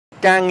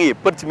ការងារ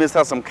ពិតជាមានសា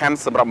រៈសំខាន់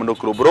សម្រាប់មនុស្ស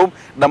គ្រប់រូប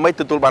ដើម្បី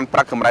ទទួលបានប្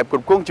រាក់កម្រៃគ្រ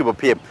ប់គ្រងជីវ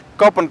ភាព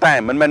ក៏ប៉ុន្តែ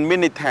មិនមែនមាន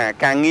ន័យថា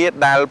ការងារ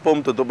ដែលពុំ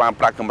ទទួលបាន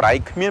ប្រាក់កម្រៃ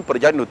គ្មានប្រ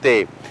យោជន៍នោះទេ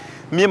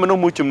មានមនុស្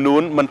សមួយចំនួ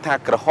នមិនថា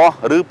ក្រហោះ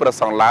ឬប្រ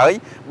សងឡើយ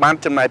បាន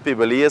ចំណាយពេល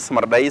វេលាស្មា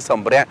រតីស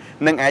ម្ភារៈ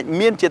និងអាច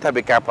មានជាថ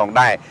វិកាផង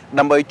ដែរ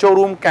ដើម្បីចូល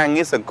រួមការ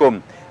ងារសង្គម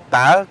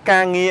តើ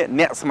ការងារ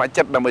អ្នកស្ម័គ្រ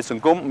ចិត្តដើម្បីស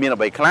ង្គមមាន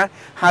អ្វីខ្លះ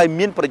ហើយ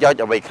មានប្រយោជ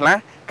ន៍អ្វីខ្លះ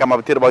កម្ម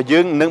វិធីរបស់យើ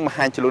ងនឹងបង្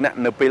ហាញជូនអ្នក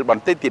នៅពេលប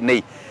ន្តិចទៀតនេះ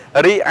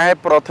រីឯ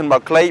ប្រធានប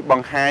ទខ្លីប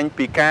ង្ហាញ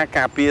ពីការ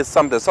ការពារស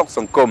ន្តិសុខស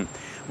ង្គម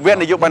វគ្គ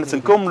នយោបាយស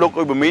ង្គមលោក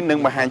អ៊ុយប៊ូមីននឹង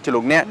បង្ហាញជូន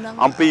លោកអ្នក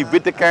អំពីវិ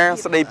ធីការ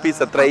ស្ដីពី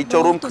ស្ត្រីចូ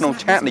លរួមក្នុង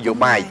ឆាកនយោ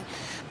បាយ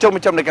ចុងប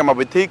ញ្ចប់នៃកម្ម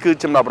វិធីគឺ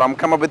ចំណាប់អារម្មណ៍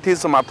កម្មវិធី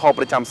សមាធិ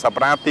ប្រចាំស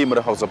ប្តាហ៍ទី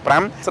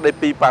165ស្ដី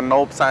ពីប៉ាណូ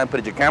ផ្សាយពា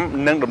ណិជ្ជកម្ម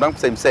និងដំណឹង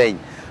ផ្សេងៗ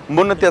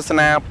មុននឹងទេស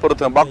នាប្រ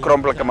ធានបទក្រុម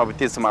ប្រកម្មវិ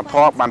ធីសមា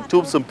ធិបានជួ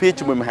បសម្ភាស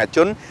ជាមួយមហាជ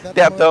ន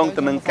តាក់ទង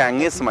ទៅនឹងការ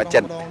ងារសមាជិ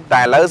ក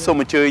តែឥឡូវសូម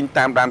អញ្ជើញ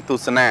តាមដានទ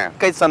ស្សនា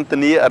កិច្ចសន្ទ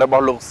នារប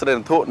ស់លោកស្រីន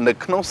ធុនៅ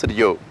ក្នុងស្ទូឌី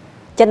យោ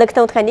ចានៅក្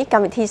នុងថ្ងៃនេះក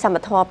ម្មវិធីសមា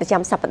ធិប្រ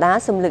ចាំសប្តា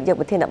ហ៍សូមលើកយក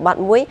ប្រធានបទ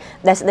មួយ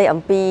ដែលស្ដីអំ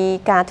ពី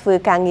ការធ្វើ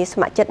ការងារស្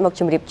ម័គ្រចិត្តមក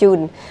ជម្រាបជូន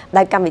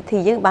ដែលកម្មវិធី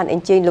យើងបានអ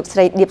ញ្ជើញលោកស្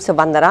រីឌៀបសវ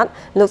ណ្ណរតន៍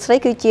លោកស្រី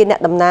គឺជាអ្នក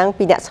តំណាង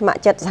ពីអ្នកស្ម័គ្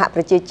រចិត្តសហប្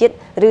រជាជាតិ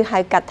ឬហៅ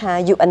កាត់ថា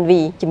UNV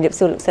ជម្រាប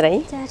សួរលោកស្រី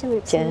ចាជម្រា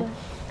បសួរ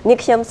នេះ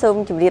ខ្ញុំសូម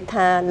ជម្រាប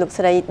ថាលោក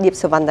ស្រីឌៀប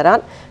សវណ្ណរត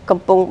ន៍កំ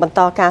ពុងបន្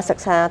តការសិ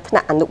ក្សាថ្នា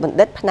ក់អនុបណ្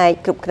ឌិតផ្នែក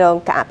គ្រប់គ្រង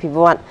ការអភិវ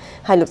ឌ្ឍ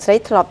ហើយលោកស្រី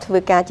ធ្លាប់ធ្វើ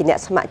ការជាអ្នក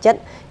ស្ម័គ្រចិត្ត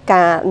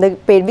ការនៅ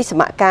ពេលវិស្ស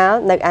មកាល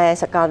នៅឯ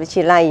សាកលវិទ្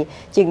យាល័យ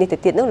ជាងនេះទៅ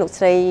ទៀតនោះលោក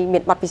ស្រីមា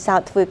នបទពិសោធ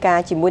ន៍ធ្វើការ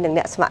ជាមួយនឹង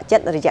អ្នកស្ម័គ្រចិ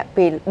ត្តរយៈ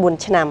ពេល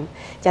4ឆ្នាំ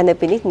ចានៅ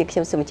ពេលនេះខ្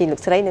ញុំសូមអញ្ជើញលោ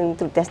កស្រីនិង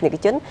ទូរទស្សនិក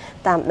ជន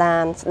តាមដា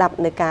នស្ដាប់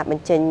នៅការប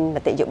ញ្ចេញម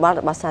តិយោបល់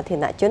របស់សាធារ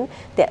ណជន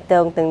ទាក់ទ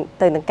ង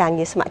ទៅនឹងការ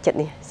ងារស្ម័គ្រចិត្ត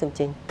នេះសូមអញ្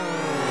ជើញ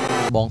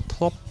បងធ្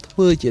លាប់ធ្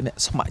វើជាអ្នក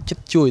ស្ម័គ្រចិត្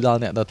តជួយដល់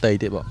អ្នកដទៃ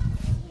ទេបង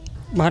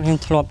បាទខ្ញុំ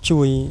ធ្លាប់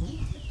ជួយ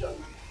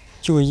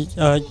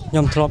ខ្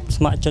ញុំធ្លាប់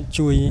ស្ម័គ្រចិត្ត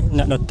ជួយ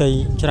អ្នកដទៃ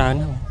ច្រើន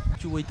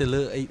ជួយទៅ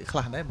លើអីខ្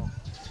លះដែរបង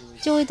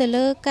ជួយទៅ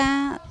លើការ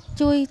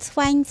ជួយស្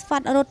វែងស្វា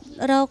ត់រត់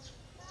រក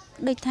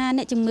ដូចថា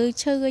អ្នកជំងឺ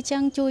ឈឺអីចឹ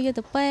ងជួយយក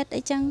ទៅពេទ្យ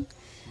អីចឹង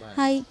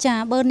ហើយចា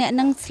បើអ្នក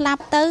នឹងស្លា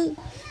ប់ទៅ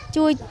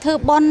ជួយធ្វើ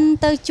បន់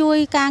ទៅជួយ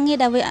ការងារ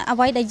ដែលអ្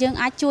វីដែលយើង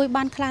អាចជួយ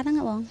បានខ្លះហ្នឹង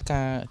បង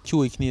ការ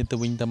ជួយគ្នាទៅ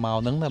វិញទៅមក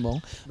ហ្នឹងណាបង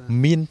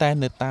មានតែ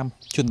នៅតាម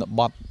ជន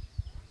បទ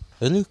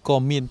ឬក៏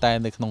មានតែ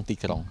នៅក្នុងទី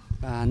ក្រុង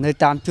បាទនៅ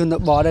តាមជន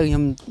បទទៅខ្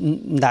ញុំមិ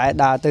នដែរ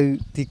ដើរទៅ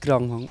ទីក្រុ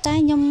ងផងតែ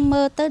ខ្ញុំ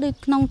មើលទៅដូច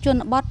ក្នុងជន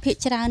បទភាគ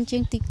ច្រើនជា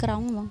ងទីក្រុ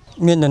ងបង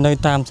មាននៅ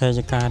តាមស្រែ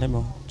ចម្ការទេប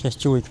ងចេះ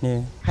ជួយគ្នា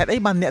ហេតុអី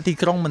បានអ្នកទី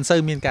ក្រុងមិនសូវ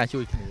មានការ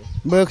ជួយគ្នា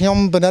បើខ្ញុំ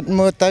ពិនិត្យ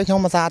មើលទៅខ្ញុំ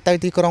មិនសាទៅ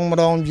ទីក្រុងម្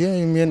ដងវា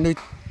មានដូច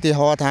ទី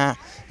ហោថា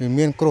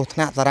មានគ្រោះថ្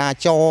នាក់ចរា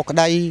ចរណ៍ក្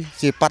តី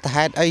ជាបទ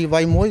ហេតុអីអ្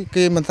វីមួយ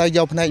គេមិនទៅយ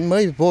កភ្នែកមើ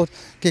លព្រោះ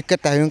គេគិត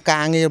តែរឿងកា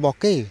រងាររបស់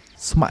គេ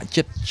ស្ម័គ្រ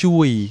ចិត្តជួ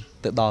យ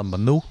ទៅដល់ម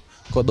នុស្ស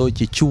ក៏ដូច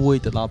ជាជួយ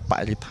ទៅដល់ប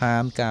រិស្ថា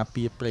នការ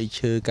ពារព្រៃ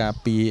ឈើការ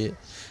ពារ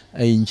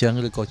អីអញ្ចឹង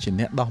ឬក៏ជា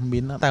អ្នកដោះមា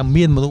នតែ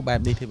មានមនុស្សបែប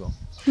នេះទេបង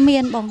មា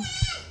នបង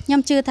ខ្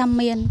ញុំជឿថា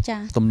មានចា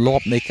ទម្លា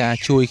ប់នៃការ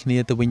ជួយគ្នា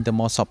ទៅវិញទៅ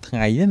មកសពថ្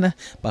ងៃណា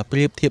បើប្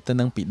រៀបធៀបទៅ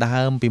នឹងពីដើ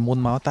មពីមុន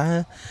មកតើ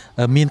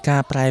មានកា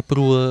រប្រែប្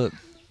រួល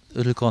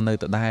ឬក៏នៅ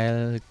ដដែល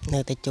នៅ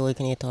តែជួយ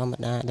គ្នាធម្ម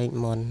តាដូច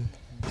មុន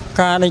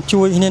ការដែល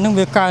ជួយគ្នានឹង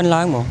វាកើន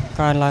ឡើងហ្មង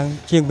កើនឡើង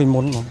ជាងពី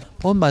មុនហ្មង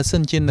បងបើសិ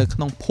នជានៅក្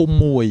នុងភូមិ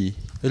មួយ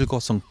ឬក៏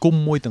សង្គម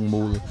មួយទាំង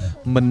មូល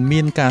มันមា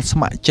នការស្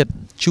ម័គ្រចិត្ត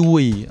ជួ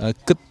យ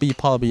គិតពី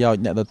ផលប្រយោជ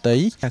ន៍អ្នកដទៃ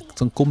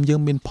សង្គមយើង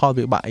មានផល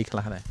វិបាកអីខ្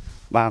លះដែរ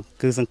បាទ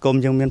គឺសង្គម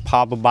យើងមានផ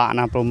លពិបាក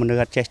ណាស់ព្រោះមនុស្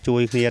សអត់ចេះជួ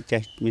យគ្នា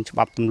ចេះមានច្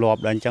បាប់ទម្លាប់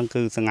ដល់អញ្ចឹង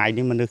គឺថ្ងៃ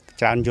នេះមនុស្ស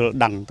ច្រើនយល់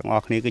ដឹងទាំងអ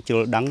ស់គ្នាគឺយ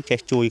ល់ដឹងចេះ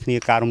ជួយគ្នា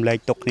ការរំលែក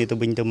ទុក្ខគ្នាទៅ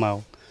វិញទៅមក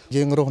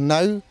យើងរស់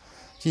នៅ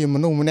ជាម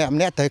នុស្សម្នា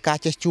ក់ត្រូវការ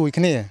ចេះជួយ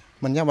គ្នា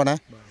មិនចឹងបងណា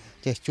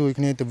ចេះជួយ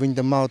គ្នាទៅវិញ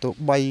ទៅមកទៅ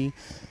បី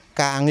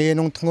ការងារក្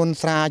នុងធ្ងន់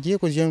ស្រាលជា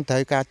ក៏យើងត្រូ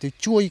វការទៅ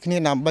ជួយគ្នា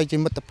ដើម្បីជា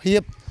មិត្តភា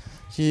ព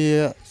ជា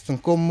ស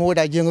ង្គមមួយ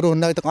ដែលយើងរស់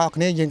នៅទាំងអស់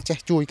គ្នាយើងចេះ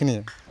ជួយគ្នា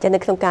ចានៅ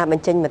ក្នុងការប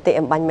ញ្ចេញមតិ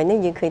អំបញ្ញមិញនេះ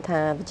យើងឃើញថា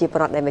ប្រជាពល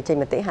រដ្ឋដែលបញ្ចេញ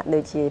មតិហាក់ដូ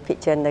ចជាភាគ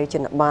ច្រើននៅជ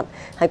នបទ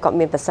ហើយក៏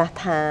មានប្រសាសន៍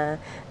ថា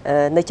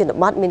នៅជន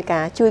បទមានកា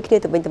រជួយគ្នា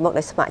ទៅវិញទៅមក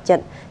ដោយស្ម័គ្រចិ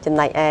ត្តចំ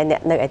ណែកឯអ្ន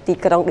កនៅឯទី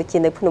ក្រុងដូចជា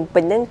នៅភ្នំពេ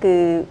ញហ្នឹងគឺ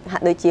ហា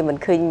ក់ដូចជាមិន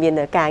ឃើញមាន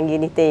ការងារ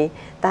នេះទេ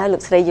តើលោ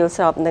កស្រីយល់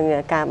ស្របនឹង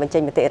ការបញ្ចេ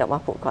ញមតិរប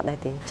ស់ពួកគាត់ដែរ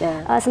ទេចា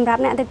សម្រា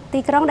ប់អ្នក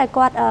ទីក្រុងដែល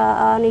គាត់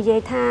និយាយ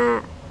ថា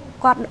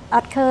គាត់អ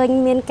ត់ឃើញ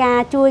មានការ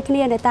ជួយគ្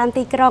នានៅតាម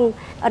ទីក្រុង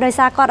ដោយ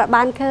សារគាត់អត់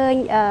បានឃើញ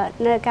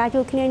នៅការ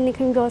ជួយគ្នានេះ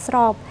ខ្ញុំយល់ស្រ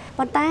ប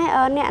ប៉ុន្តែ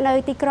អ្នកនៅ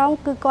ទីក្រុង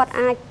គឺគាត់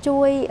អាច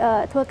ជួយ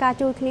ធ្វើការ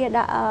ជួយគ្នា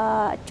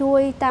ជួ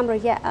យតាមរ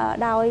យៈ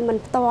ដោយមិន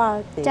ផ្ទាល់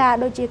ចា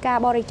ដូចជាការ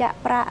បរិច្ចាគ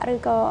ប្រាក់ឬ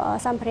ក៏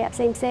សម្ភារៈផ្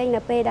សេងនៅ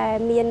ពេលដែល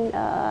មាន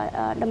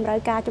តម្រូវ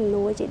ការជំ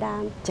នួយជាដើ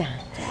ម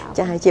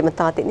ចាហើយជាបន្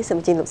តទៀតនេះសូម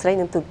អញ្ជើញលោកស្រី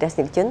និងទូរទស្ស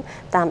និកជន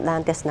តាមដា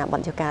នទស្សនាប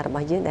ទយការរប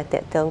ស់យើងដែលតា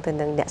ក់ទងទៅ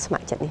នឹងអ្នកស្ម័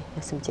គ្រចិត្តនេះ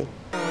សូមអញ្ជើ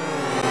ញ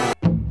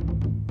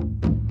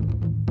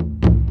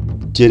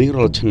ជារៀង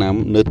រាល់ឆ្នាំ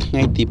នៅថ្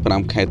ងៃទី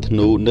5ខែធ្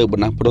នូនៅប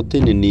ណ្ដាប្រទេស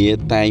នានា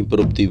តែងប្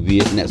រពៃទិវា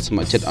អ្នកស្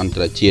ម័គ្រចិត្តអន្ត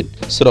រជាតិ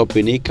ស្របពេ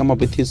លនេះកម្ម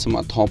វិធីស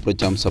មាធិប្រ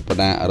ចាំសប្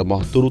តាហ៍រប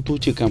ស់ទូរទស្ស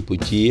ន៍ជាកម្ពុ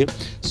ជា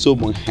សូម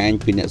បង្ហាញ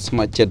ពីអ្នកស្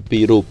ម័គ្រចិត្តពី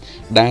ររូប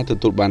ដែលទ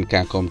ទួលបាន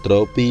ការគាំទ្រ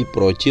ពី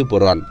ប្រជាពល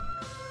រដ្ឋ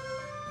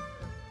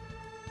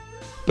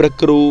ព្រះ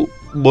គ្រូ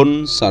បុន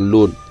សា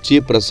លួនជា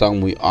ប្រសង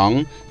មួយអង្គ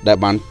ដែល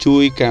បានជួ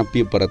យការពា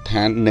រប្រ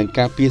ធាននិង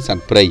ការពារស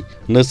ត្វព្រៃ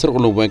នៅស្រុក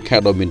លង្វែងខេ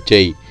ត្តដ៏មាន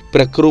ជ័យព្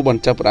រះគ្រូបាន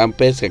ចាប់ផ្ដើម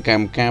បេសកក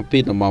ម្មការពា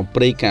រតំបន់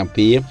ព្រៃការ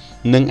ពារ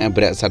និងអ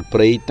ភិរក្សសត្វព្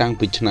រៃតាំង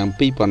ពីឆ្នាំ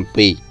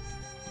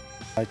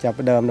2002ចាប់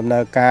ផ្ដើមដំណើ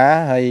រការ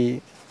ហើយ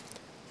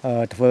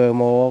ធ្វើ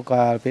មក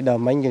កាលពីដើ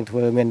មមិញយើងធ្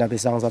វើមានតែពិ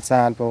សងសត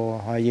សានព្រោះ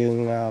ហើយយើង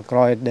ក្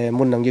រោយដែល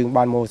មុននឹងយើង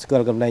បានមកស្គា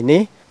ល់កំណៃ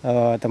នេះ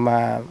តែម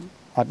ក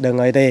អត់ដឹង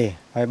អីទេ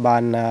ហើយបា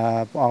ន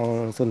ព្រះអង្គ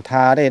សុន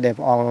ថាទេដែល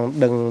ព្រះអង្គ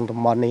ដឹងតំ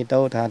បន់នេះទៅ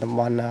ថាតំ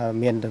បន់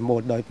មានតែមួ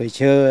យដោយព្រៃ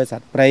ឈើស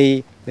ត្វព្រៃ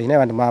ដូច្នេះ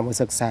បានតែមក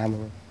សិក្សាម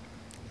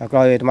កក្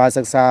រោយតែមក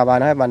សិក្សាបាន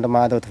ហើយបានតែម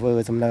កទៅធ្វើ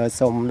សំណើ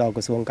សុំដល់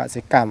ក្រសួងក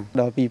សិកម្ម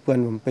ដល់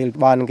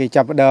2007បានគេ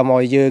ចាប់ផ្ដើម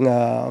ឲ្យយើង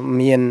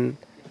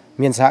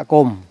មានសហគ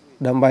មន៍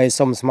ដើម្បី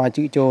សុំសមា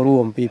ជិកចូលរួ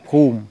មពី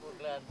ភូមិ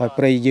ហើយ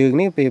ព្រៃយើង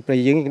នេះពេលព្រៃ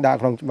យើងដាក់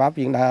ក្នុងច្បាប់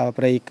យើងដាក់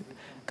ព្រៃ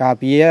ការ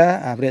ពារ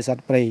អភិរក្សសត្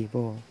វព្រៃព្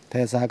រោះ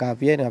ថែសារការ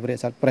ពារនិងអភិរ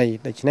ក្សសត្វព្រៃ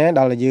ដូច្នេះ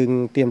ដល់យើង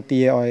ទាម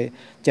ទារឲ្យ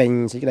ចេញ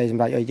សេចក្តីស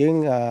ម្រេចឲ្យយើង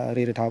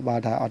រាជរដ្ឋាភិបាល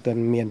ថាអត់ទា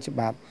ន់មានច្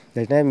បាប់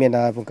ដូច្នេះមាន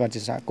តែបង្កើត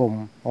ជាសហគម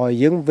ន៍ឲ្យ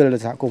យើងវិលទៅ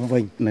សហគមន៍វិ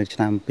ញនៅឆ្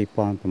នាំ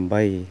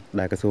2008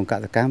ដែលក្រសួងក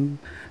សិកម្ម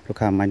រុក្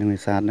ខាមាញ់និងនេ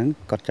សាទហ្នឹង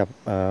គាត់ចាប់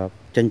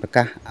ចេញប្រ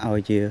កាសឲ្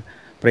យជា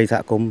ព្រៃសហ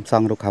គមន៍ស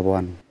ង់រុក្ខាវ័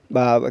ន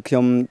បាទខ្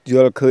ញុំយ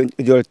ល់ឃើញ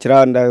យល់ច្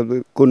រើនដែល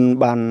គុណ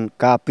បាន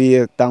ការពារ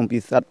តាំងពី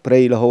សត្វព្រៃ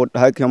រហូត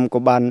ហើយខ្ញុំក៏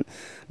បាន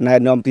ណែ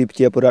នាំពីប្រ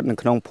ជាពលរដ្ឋនៅ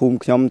ក្នុងភូមិ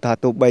ខ្ញុំថា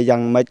ទោះបីយ៉ា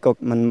ងម៉េចក៏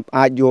មិន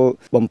អាចយក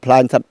បំផ្លា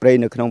ញសត្វព្រៃ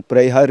នៅក្នុងព្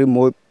រៃហើយឬ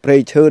មួយព្រៃ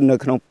ឈើនៅ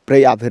ក្នុងព្រៃ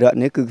អភិរក្ស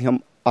នេះគឺខ្ញុំ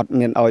អត់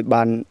មានឲ្យ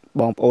បាន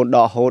បងប្អូនដ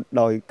កហូត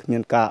ដោយគ្មា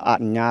នការអ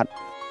នុញ្ញាត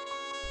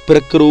ព្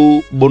រះគ្រូ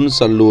ប៊ុន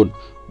សាលួន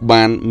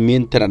បានមា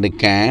នត្រាធិ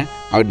ការ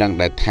ឲ្យដឹង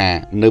ដែរថា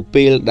នៅ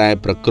ពេលដែល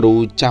ព្រះគ្រូ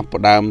ចាប់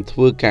ផ្ដើមធ្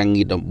វើការ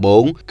ងារដំបូ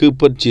ងគឺ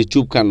ពិតជាជួ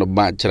បការលំ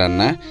បាកច្រើន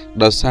ណាស់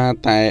ដោយសារ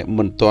តែ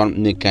មិនទាន់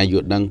មានការយ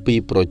ល់ដឹងពី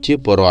ប្រជា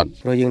ពលរដ្ឋ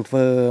ព្រោះយើងធ្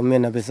វើមា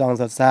នអភិសង្ឃ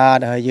សិក្សា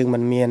ហើយយើងមិ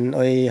នមាន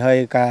អីហើយ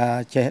ការ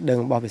ចេះដឹង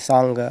របស់អភិស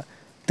ង្ឃក៏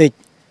តិច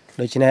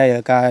ដូច្នេះ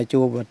ការជួ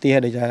បប្រទេស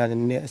ដូចថា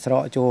អ្នកស្រ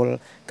កចូល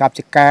កັບ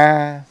ចកា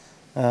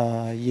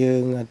យើ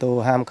ងទៅ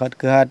ហាមកើត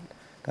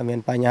ក៏មាន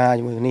បញ្ហា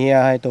ជាមួយគ្នា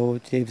ហើយទៅ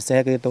ជាពិសេស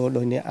គឺទៅ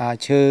ដោយអ្នកអា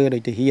ឈើដោ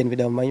យទាហានពី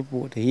ដើមមិញពួ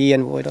កទាហាន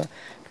ពួកអីទៅ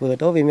ធ្វើ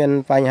ទៅវាមាន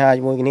បញ្ហា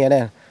ជាមួយគ្នា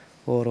ដែរ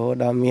ព្រោះរហូត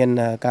ដល់មាន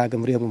ការគ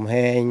ម្រាមកំ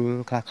ហែង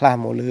ខ្លះ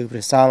មកលើព្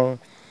រះសង្ឃ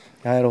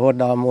ហើយរហូត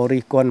ដល់មក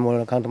រិះគន់មក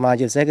ខាងអាត្មា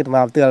ជាពិសេសគឺអាត្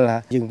មាផ្ទាល់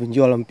យើងបញ្យ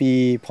ល់អំពី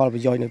ផលប្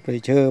រយោជន៍នៃព្រៃ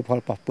ឈើផល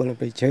ប៉ះពាល់នៃ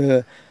ព្រៃឈើ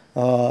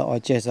ឲ្យ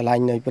ចេះស្រឡា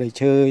ញ់នៃព្រៃ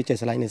ឈើចេះ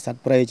ស្រឡាញ់នៃសត្វ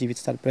ព្រៃជីវិត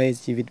សត្វព្រៃ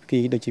ជីវិតគី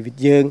ដូចជីវិត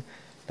យើង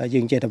តែយើ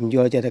ងចេះតែបញ្យ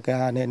ល់ចេះតែកា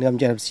រណែនាំ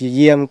ចេះតែព្យា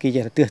យាមគេ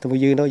ចេះតែទើសទៅ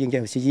យើងទៅយើង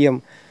ចេះព្យាយាម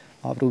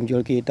អប់រំយ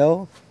ល់គេទៅ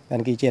បា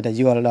នគេចេះតែ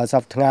យល់ដល់ស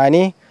ប្តាហ៍ថ្ងៃ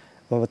នេះ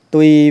បន្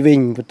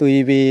ទុយ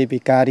ពី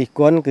ការរិះ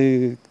គន់គឺ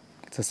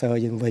សរសើរ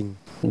យើងវិញ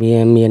វា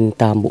មាន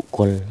តាមបុគ្គ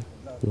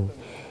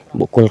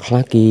លខ្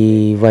លះគេ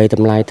វាយត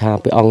ម្លៃថា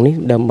ព្រះអង្គនេះ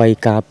ដើម្បី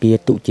ការពារ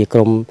ទុជាក្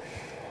រុម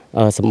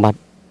សម្បត្តិ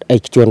ឯ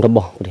កជនរប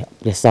ស់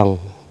ព្រះសង្ឃ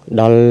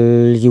ដល់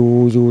យូ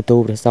រទៅ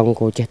ព្រះសង្ឃ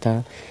ក៏ចេះថា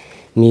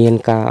មាន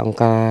ការអង្គ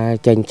ការ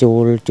ចេញចូ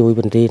លជួយ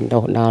បន្ទាន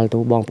ដោះដាលទៅ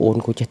បងប្អូន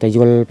ក៏ចេះតែយ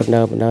ល់បណ្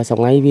ដើស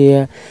ងៃវា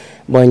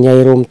បើញ៉ៃ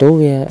រួមទៅ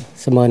វា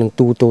ស្មើនឹង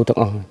ទូទាំង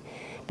អស់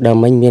ដើម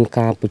មិញមាន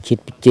ការប្រជិត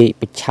ប្រជែក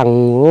ប្រឆាំង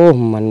អូ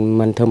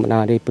มันធម្មតា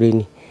ទេព្រី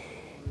នេះ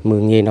មើ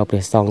ងងាយដល់ព្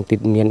រះសង្ឃទៀត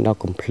មានដល់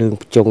កំភ្លើង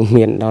ភ្ជង់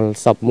មានដល់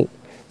សពមុខ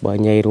បើ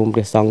ញ៉ៃរួមព្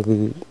រះសង្ឃគឺ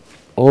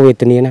អូវេ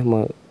ទនាណាស់ម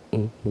ក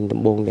ដំ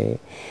បងដែល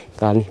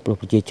កាលនេះប្រ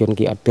ជាជន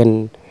គេអត់ទាន់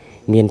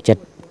មានចិត្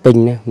តពេញ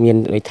ណាមាន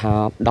ដូចថា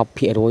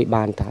 10%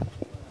 បានថា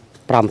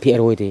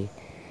 5% ទេ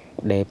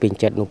ដែលពេញ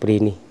ចិត្តនៅព្រី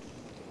នេះ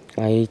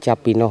ហើយចាប់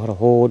ពីនោះរ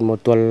ហូតមក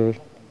ទល់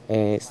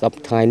សប្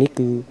តាហ៍នេះ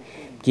គឺ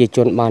ជាជ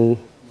នបាន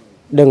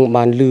ដឹង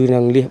បានលឺនឹ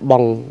ងលះប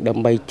ង់ដើ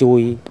ម្បីជួយ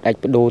ផ្ដាច់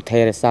បដូរថែ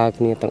រក្សា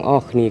គ្នាទាំងអ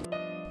ស់គ្នា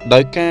ដោ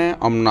យការ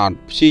អំណត់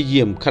ព្យា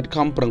យាមខិត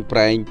ខំប្រឹងប្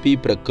រែងពី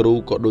ព្រះគ្រូ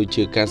ក៏ដូច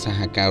ជាការសហ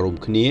ការរួម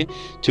គ្នា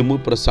ជាមួយ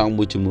ព្រះសង្ឃ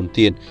មួយចំនួន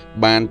ទៀត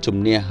បានជំ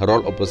នះរា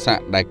ល់ឧបសគ្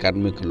គដែលកើត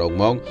មានកន្លង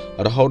មក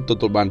រហូតទ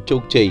ទួលបានជោ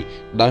គជ័យ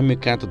ដោយមាន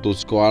ការទទួល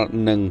ស្គាល់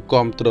និង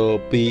គាំទ្រ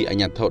ពីអា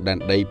ជ្ញាធរដែន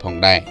ដីផង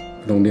ដែរ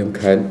ក្នុងនាម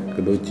ខេត្ត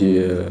ក៏ដូចជា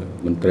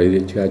មន្ត្រី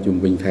រាជការជុំ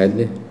វិញខេត្ត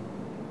នេះ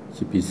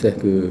ជាពិសេស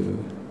គឺ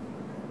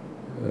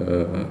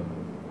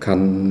ខ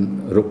ណ្ឌ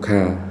រុក្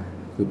ខា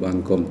គឺបាន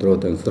គាំទ្រ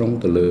ទាំងស្រុង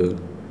ទៅលើ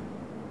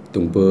ទ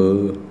ង្វើ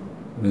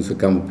និងស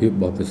កម្មភាពរ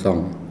បស់ព្រះស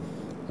ង្ឃ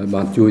ហើយ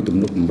បានជួយទំ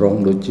នុកបំរុង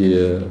ដូចជា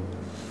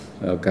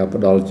ការ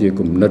ផ្ដល់ជា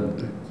គំនិត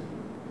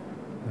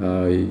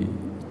ហើយ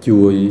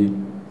ជួយ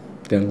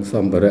ទាំងស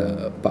ម្ភារៈ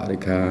បរិ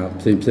ក្ខារ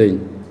ផ្សេង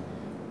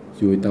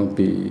ជួយតាំង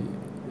ពី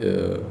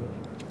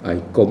អាយ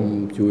គម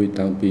ជួយ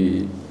តាំងពី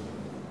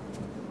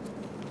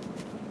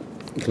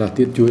ខ្លះ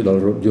ទៀតជួយដ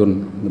ល់រថយន្ត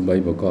ដើម្បី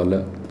បង្កល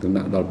ក្ខ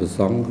ណៈដល់ព្រះស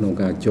ង្ឃក្នុង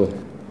ការចុះ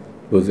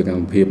ធ្វើសក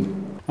ម្មភាព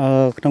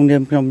ក្នុងនា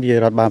មខ្ញុំជារ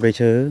ដ្ឋបាលព្រៃ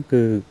ឈើ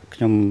គឺខ្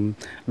ញុំ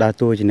ដើរ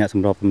តួជាអ្នកស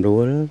ម្របសម្រួ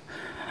ល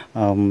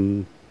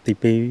ទី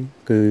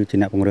2គឺជា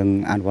អ្នកពង្រឹង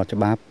អនុវត្តច្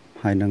បាប់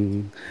ហើយនិង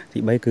ទី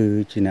3គឺ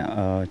ជាអ្នក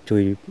ជួ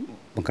យ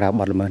បង្ក្រាប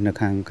បទល្មើសនៅ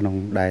ខាងក្នុង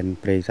ដែន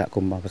ព្រៃសហគ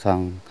មន៍របស់ព្រះស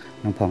ង្ឃ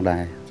នឹងផងដែ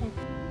រ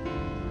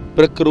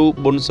ព្រះគ្រូ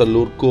ប៊ុនសា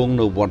លូតគង់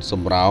នៅវត្ត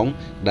សំរោង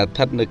ដែលស្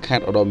ថិតនៅខេ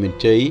ត្តឧត្តរមាន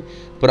ជ័យ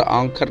ព្រះអ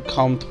ង្គខិត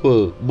ខំធ្វើ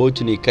បូជ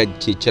នីយកិច្ច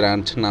ជាច្រើន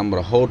ឆ្នាំរ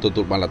ហូតទ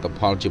ទួលបានលទ្ធ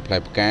ផលជាផ្លែ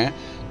ផ្កា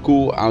គួ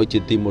រឲ្យជា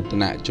ទីមោទ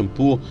នៈចំ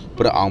ពោះ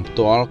ព្រះអង្គផ្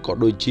ទាល់ក៏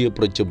ដូចជា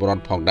ប្រជាពលរ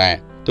ដ្ឋផងដែរ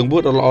ទង្វើ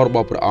ដ៏ល្អរប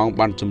ស់ព្រះអង្គ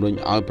បានជំរុញ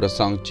ឲ្យព្រះ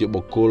សង្ឃជាបុ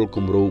គ្គល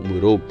គំរូមួយ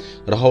រូប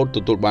រហូតទ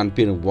ទួលបាន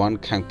ពានរង្វាន់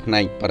ខាងផ្នែ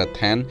កបរិស្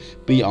ថាន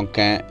ពីអង្គ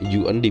ការ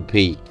UNDP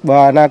បើ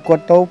អនាគត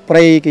ទៅព្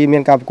រៃគេមា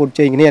នការប្រកួត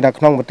ជែងគ្នានៅ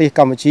ក្នុងប្រទេសក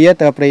ម្ពុជា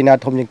តើព្រៃណា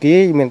ធំជាងគេ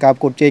មានការប្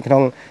រកួតជែងក្នុ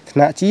ងថ្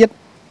នាក់ជាតិ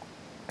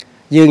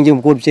យើង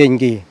ប្រកួតជែង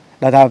គេ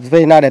ដល់ថាព្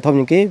រៃណាដែលធំ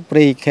ជាងគេព្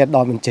រៃខេត្តដ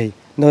ល់មានជ័យ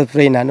នៅព្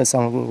រៃណានៅស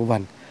ង្ឃវ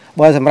ណ្ណ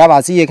បើសម្រាប់អា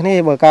ស៊ីគ្នា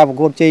បើការប្រ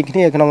កួតជែងគ្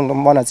នាក្នុងតំ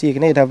បន់អាស៊ី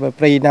គ្នាថា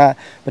ព្រៃណា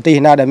ប្រទេស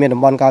ណាដែលមាន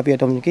តំបន់ការពារ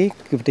ធំជាងគេ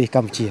គឺប្រទេសក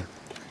ម្ពុជា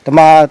តា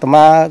មា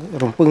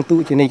រំពឹងទូ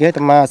ជានេះគេ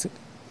តាមា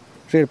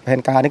ផែន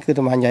ការនេះគឺ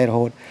តាមាញ៉ៃរ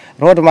ហូត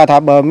តាមាថា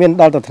បើមាន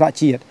ដល់ទៅថ្នាក់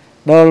ជាតិ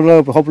ដល់លើ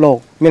ពិភពលោក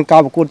មានកា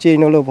រប្រកួតជែង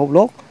នៅលើពិភព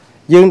លោក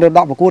យើងទៅ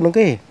ដាក់ប្រកួតនឹង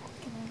គេ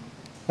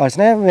ដូច្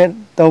នេះមាន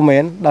ទៅមែ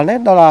នដល់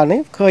នេះ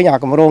ឃើញអា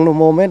កម្រងនោះ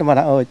មកមែនតាមា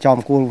ថាចំ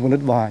គូលគណិ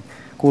តរបស់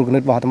គូលគណិ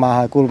តរបស់តាមា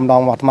ហើយគូលម្ដ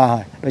ងរបស់តាមា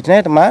ហើយដូច្នេះ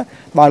តាមា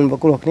បានប្រ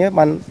កួតគ្នា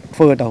បានធ្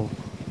វើ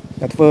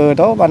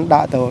ទៅបាន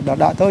ដាក់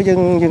ទៅយើ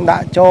ងដា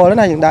ក់ចូល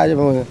ណាយើងដាក់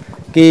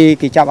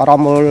គេចាប់អារ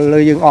ម្មណ៍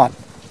លើយើងអត់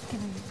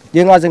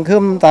យើងអត់សង្ឃឹ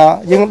មតែ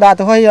យើងដាក់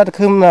ទៅហើយអត់សង្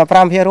ឃឹម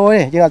 5% ទេ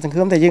យើងអត់សង្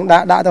ឃឹមតែយើងដា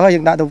ក់ទៅហើយ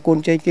យើងដាក់ទៅប្រគួត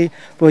ជ័យគេ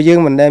ព្រោះយើង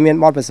មិនដែលមាន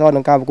បទពិសោធន៍ក្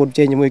នុងការប្រគួត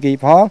ជ័យជាមួយគេ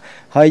ផង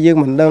ហើយយើង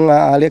មិនដឹង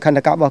លក្ខ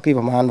ណៈរបស់គេ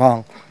ប្រមាណផង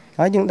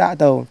ហើយយើងដាក់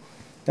ទៅ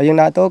តែយើង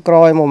ដាក់ទៅក្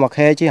រោយមក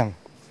ខែជា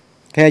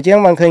ង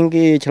បានឃើញ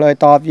គេឆ្លើយ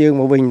តបយើង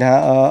មកវិញថា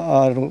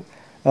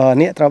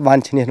អ្នកត្រូវបាន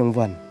ឈ្នះក្នុង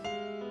វណ្ណ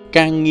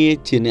ការងារ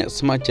ជាអ្នក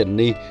ស្ម័គ្រចិត្ត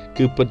នេះ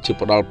គឺពិតជា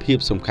ផ្ដល់ភាព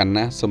សំខាន់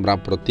ណាស់សម្រា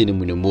ប់ប្រទេសនី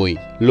មួយៗ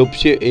លោក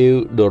ព្យាអ៊ីវ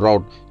ដូរ៉ូ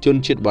តជន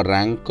ជាតិបា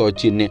រាំងក៏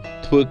ជាអ្នក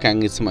ធ្វើការ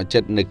ងារស្ម័គ្រចិ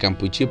ត្តនៅកម្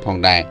ពុជាផង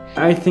ដែរ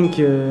I think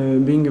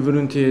being a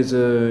volunteer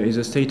is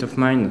a state of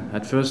mind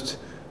at first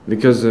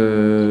because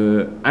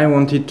I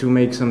wanted to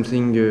make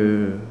something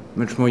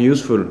much more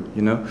useful,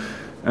 you know,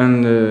 and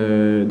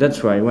that's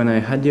why when I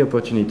had the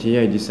opportunity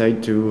I decided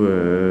to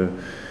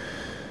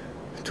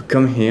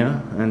come here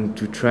and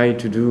to try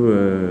to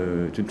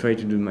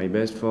do my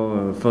best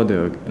for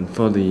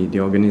the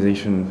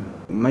organization.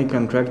 My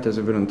contract as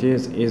a volunteer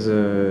is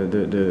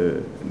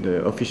the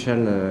official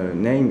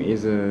name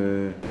is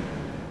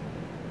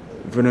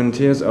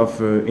Volunteers of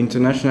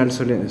International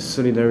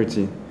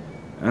Solidarity,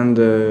 and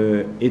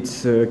it's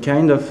a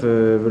kind of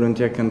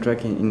volunteer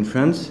contract in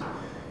France,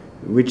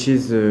 which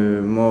is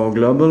more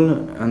global,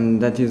 and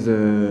that is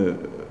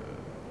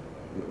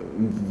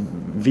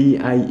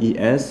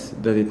VIES,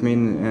 that it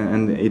mean,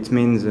 and it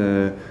means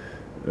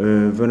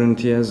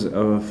volunteers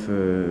of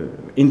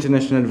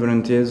international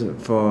volunteers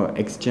for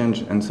exchange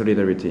and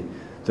solidarity.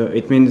 So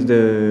it means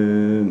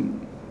the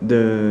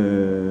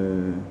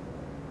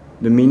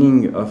meaning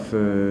of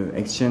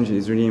exchange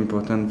is really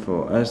important for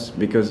us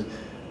because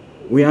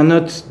we are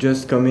not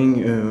just coming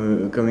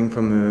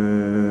from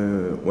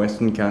a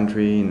Western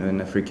country,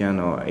 an African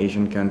or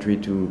Asian country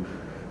to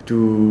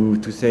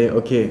say,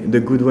 okay, the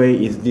good way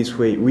is this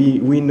way.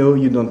 We know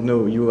you don't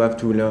know. You have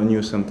to learn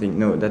you something.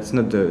 No, that's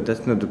not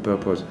the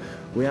purpose.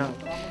 We are.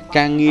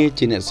 ការងារ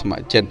ជាអ្នកស្ម័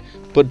គ្រចិត្ត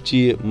ពិត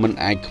ជាមិន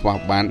អាចខ្វះ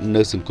បាន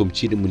នៅសង្គម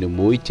ជាតិនី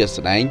មួយៗជាក់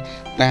ស្ដែង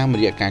តាមរ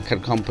យៈការខិត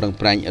ខំប្រឹង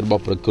ប្រែងរប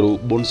ស់ព្រះគ្រូ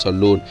ប៊ុនសា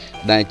លូត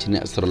ដែលជាអ្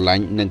នកស្រឡា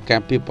ញ់និងកា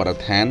រពារបរិ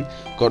ស្ថាន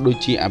ក៏ដូច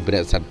ជាអភិរ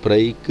ក្សសត្វព្រៃ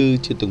គឺ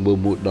ជាទង្វើ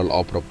មួយដ៏ល្អ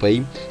ប្រពៃ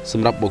ស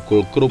ម្រាប់បុគ្គ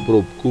លគ្រប់រូ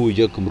បគួរ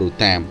យកគំរូ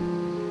តាម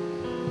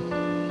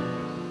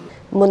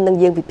មុននឹង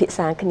យើងពិភាក្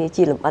សាគ្នា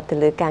ជាលម្អិតទៅ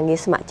លើការងារ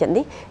ស្ម័គ្រចិត្ត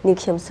នេះនាង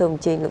ខ្ញុំសូមអ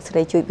ញ្ជើញលោកស្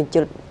រីជួយបញ្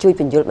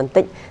យល់បន្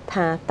តិច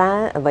ថាតើ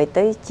អ្វី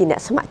ទៅជាអ្នក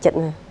ស្ម័គ្រចិត្ត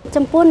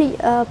ចំពោះ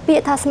ពា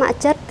ក្យថាស្ម័គ្រ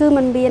ចិត្តគឺ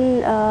มันមាន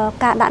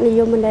ការដាក់និ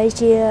យមន័យ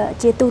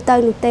ជាទូទៅ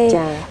នោះទេ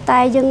តែ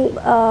យើង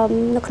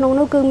នៅក្នុង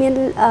នោះគឺមាន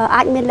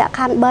អាចមានលក្ខខ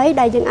ណ្ឌ3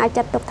ដែលយើងអាច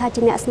ចាត់ទុកថា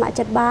ជាអ្នកស្ម័គ្រ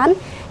ចិត្តបាន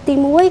ទី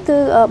1គឺ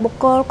បុ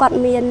គ្គលគាត់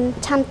មាន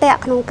ឆន្ទៈ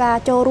ក្នុងការ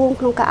ចូលរួម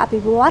ក្នុងការអ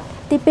ភិវឌ្ឍ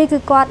ទី2គឺ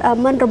គាត់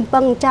មិនរំពឹ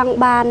ងចង់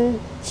បាន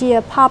ជា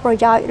ផលប្រ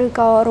យោជន៍ឬ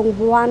ក៏រង្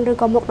វាន់ឬ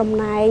ក៏មុខតំ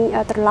ណែង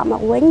ត្រឡប់ម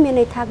កវិញមាន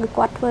ន័យថាគឺ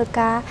គាត់ធ្វើ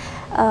ការ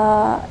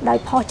ដោយ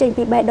ផុសចេញ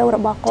ពីបេះដូងរ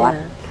បស់គាត់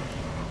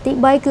ទី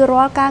3គឺ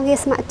រាល់ការងារ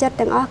ស្ម័គ្រចិត្ត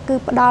ទាំងអស់គឺ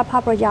ផ្ដល់ផ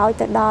លប្រយោជន៍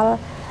ទៅដល់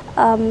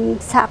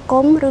សហគ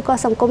មន៍ឬក៏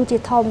សង្គមជា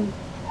ធំ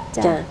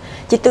ចា៎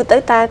ជាទូទៅ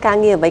តើការ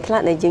ងារអ្វីខ្លះ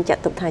ដែលយើងចា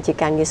ត់ទុកថាជា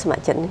ការងារស្ម័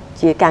គ្រចិត្តនេះ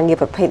ជាការងារ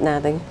ប្រភេទណា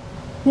ទៅ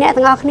អ្នក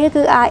ទាំងអស់គ្នា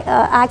គឺ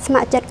អាចស្ម័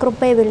គ្រចិត្តគ្រប់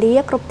ពេលវេលា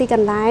គ្រប់ទីក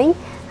ន្លែង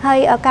ហើយ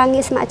ការងា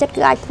រស្ម័គ្រចិត្ត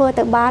គឺអាចធ្វើ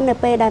ទៅបាននៅ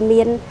ពេលដែល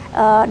មាន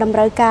តម្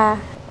រូវការ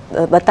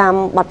បើតាម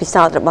បទពិ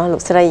សោធន៍របស់លោ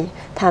កស្រី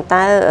ថា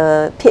តើ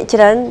ភាគច្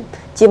រើន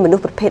ជាមនុស្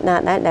សប្រភេទណា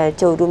ដែរដែល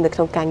ចូលរួមនៅក្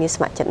នុងការងារ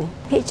ស្ម័គ្រចិត្តនេះ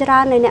ភាគច្រើ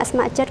ននៃអ្នកស្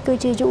ម័គ្រចិត្តគឺ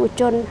ជាយុវ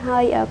ជនហើ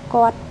យ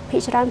គាត់ភា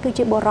គច្រើនគឺ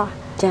ជាបុរស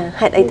ចា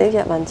ហេតុអីទៅ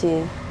ចាបានជា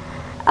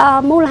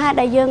មូលហេតុ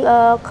ដែលយើង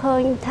ឃើ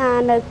ញថា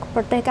នៅ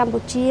ប្រទេសកម្ពុ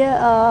ជា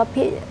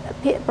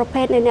ភាគប្រ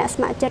ភេទនៃអ្នក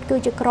ស្ម័គ្រចិត្តគឺ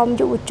ជាក្រុម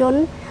យុវជន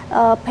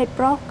ភេទ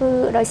ប្រុសគឺ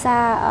ដោយសា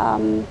រ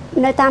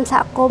នៅតាមសហ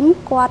គមន៍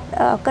គាត់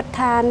គិត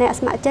ថាអ្នក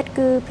ស្ម័គ្រចិត្ត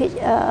គឺ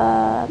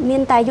មា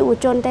នតែយុវ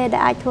ជនទេដែ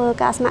លអាចធ្វើ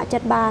ការស្ម័គ្រចិ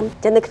ត្តបាន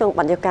ចឹងនៅក្នុងប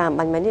ទយកា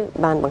បាញ់មិញនេះ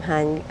បានបង្ហា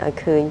ញឲ្យ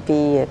ឃើញពី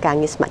ការ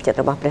ងារស្ម័គ្រចិត្ត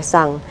របស់ព្រះស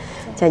ង្ឃ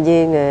ចាយើ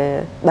ង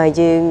បើ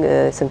យើង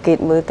សង្កេត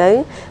មើលទៅ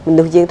ម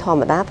នុស្សយើងធម្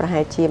មតាប្រហែ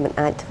លជាមិន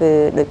អាចធ្វើ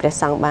ដោយព្រះ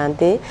សង្ឃបាន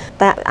ទេ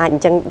តែអាចអ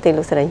ញ្ចឹងទេ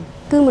លោកស្រី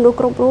គឺមនុស្ស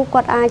គ្រប់រូប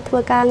គាត់អាចធ្វើ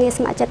ការងារ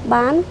ស្ម័គ្រចិត្ត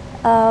បាន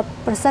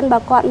ប្រសិនបើ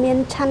គាត់មាន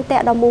ឆន្ទៈ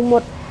ដ៏មោះមុ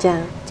ត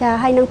ចា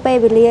ហើយនឹងពេល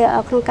វេលា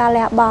ក្នុងការ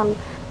លះបង់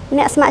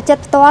អ្នកស្ម័គ្រចិត្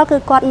តផ្ទាល់គឺ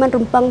គាត់មិន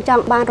រំពឹងច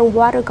ង់បានរង្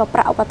វាន់ឬក៏ប្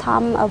រាក់ឧបត្ថ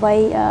ម្ភអ្វី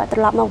ត្រ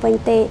ឡប់មកវិញ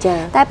ទេ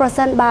តែប្រ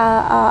សិនបើ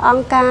អ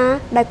ង្គការ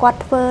ដែលគាត់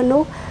ធ្វើ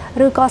នោះ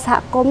ឬក៏សហ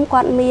គមន៍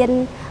គាត់មាន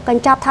ក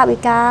ញ្ចប់ថវិ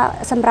កា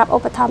សម្រាប់ឧ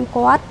បត្ថម្ភ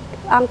គាត់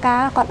អង្គកា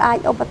រគាត់អាច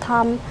ឧបត្ថ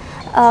ម្ភ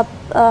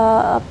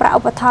ប្រាក់ឧ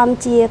បត្ថម្ភ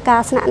ជាកា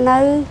រស្នាក់នៅ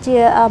ជា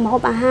ម្ហូ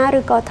បអាហារ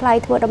ឬក៏ថ្លៃ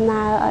ធ្វើដំ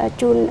ណើរ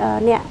ជូន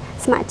អ្នក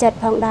ស្ម័គ្រចិត្ត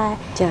ផងដែរ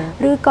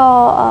ឬក៏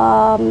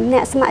អ្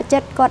នកស្ម័គ្រចិ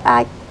ត្តគាត់អា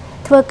ច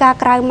ធ្វើការ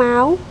ក្រៅម៉ោ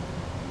ង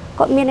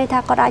គាត់មានន័យថា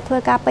គាត់អាចធ្វើ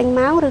ការពេញ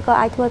ម៉ោងឬក៏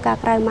អាចធ្វើការ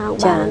ក្រៅម៉ោង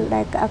បាន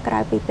ដែលក្រៅ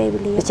ពីពេលវេ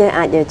លាចេះ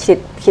អាច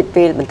ឈៀត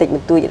ពេលបន្តិចប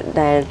ន្តួច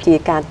ដែលជា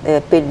ការ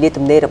ពេលវេលា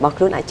ទំនេររបស់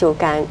ខ្លួនអាចចូល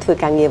ការធ្វើ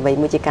ការងារអ្វី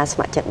មួយជាការស្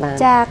ម័គ្រចិត្តបាន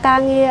ចាការ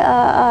ងារ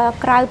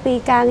ក្រៅពី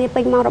ការងារ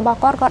ពេញម៉ោងរបស់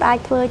គាត់អាច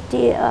ធ្វើ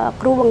ជា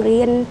គ្រូបង្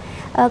រៀន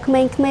ក្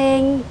មេងៗ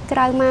ក្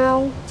រៅម៉ោង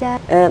ចា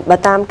បើ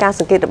តាមការ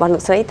សង្កេតរបស់លោ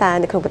កស្រីតើ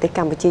នៅក្នុងប្រទេសក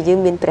ម្ពុជាយើង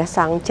មានព្រះស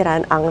ង្ឃច្រើ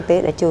នអង្គទេ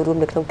ដែលចូលរួម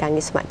នៅក្នុងការ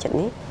ងារស្ម័គ្រចិត្ត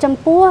នេះចំ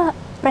ពោះ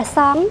ព្រះស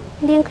ង្ឃ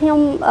នាងខ្ញុំ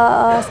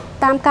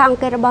តាមការអង្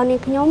កេតរបស់នាង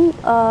ខ្ញុំ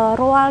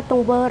រាល់ទ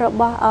ង្វើរ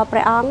បស់ព្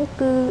រះអង្គ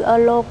គឺ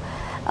លោក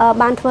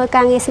បានធ្វើ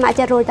ការងារស្ម័គ្រ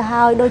ចិត្តរួចទៅ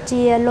ហើយដូច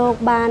ជាលោក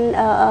បាន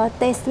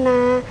ទេសនា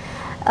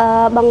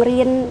បង្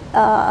រៀន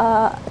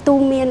ទូ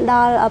មានដ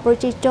ល់ប្រ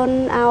ជាជន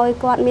ឲ្យ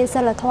គាត់មាន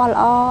សិលធម៌ល្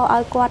អឲ្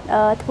យគាត់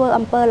ធ្វើ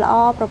អំពើល្អ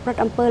ប្រព្រឹត្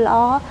តអំពើល្អ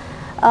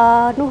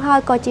នោះហើយ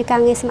ក៏ជាកា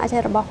រងារស្ម័គ្រចិ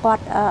ត្តរបស់គា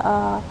ត់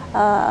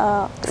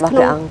ក្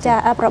នុង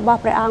របស់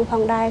ព្រះអង្គផ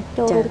ងដែរ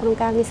ចូលរួមក្នុង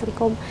ការងារសង្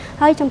គម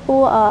ហើយចំ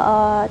ពោះ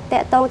ត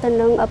កតងទៅ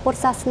នឹងពុទ្ធ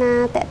សាសនា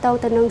តកតង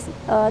ទៅនឹង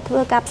ធ្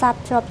វើការផ្សារ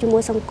ភ្ជាប់ជាមួ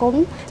យសង្គម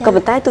ក៏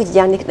ប៉ុន្តែទោះជា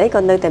យ៉ាងនេះក្តីក៏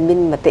នៅតែមាន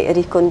មតិ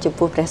រិះគន់ចំ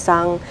ពោះព្រះស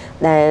ង្ឃ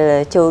ដែល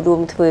ចូលរួ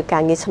មធ្វើកា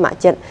រងារស្ម័គ្រ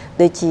ចិត្ត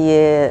ដូចជា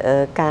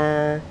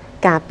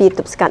ការពារទ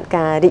ប់ស្កាត់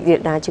ការរីករាល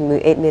ដាលជំងឺ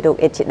អេដស៍មេរោគ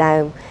អេដស៍ជាដើ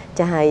ម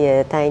ចាហើយ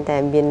តែងតែ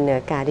មាន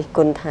ការរិះគ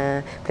ន់ថា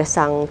ព្រះស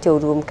ង្ឃចូល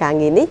រួមការ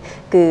ងារនេះ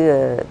គឺ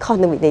ខុស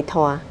នឹងវិន័យធ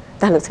ម៌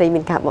តើលោកស្រីមា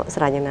នការបក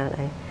ស្រាយយ៉ាងណា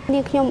ដែរនា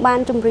ងខ្ញុំបាន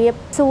ជម្រាប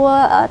សួរ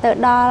ទៅ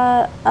ដល់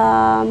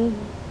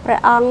ព្រះ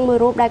អង្គមួយ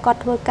រូបដែលគាត់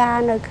ធ្វើការ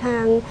នៅខា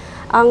ង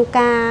អង្គ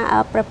ការ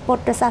ព្រះពុ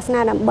ទ្ធសាសនា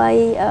ដើម្បី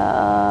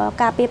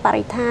ការពារប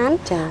រិស្ថាន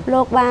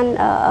លោកបាន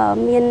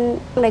មាន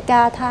នៃ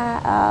ការថា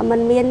มั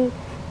นមាន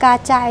ការ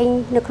ចែង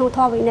នៅក្នុងធ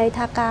ម៌វិន័យ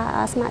ថាការ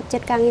ស្ម័គ្រចិ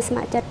ត្តការងារស្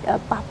ម័គ្រចិត្ត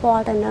ប៉ះពា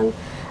ល់ទៅនឹង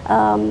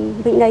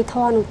វិន័យធ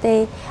ម៌នោះទេ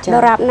ដ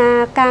រាបណា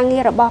ការងា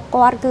ររបស់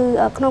គាត់គឺ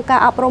ក្នុងការ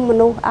អប់រំម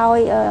នុស្សឲ្យ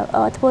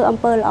ធ្វើអំ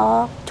ពើល្អ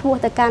ឈ្មោះ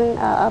ទៅកាន់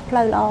ផ្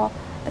លូវល្អ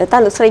តើ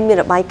លោកស្រីមាន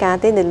របាយការណ៍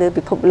ទេនៅលើ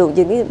ពិភពលោក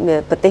យើងនេះ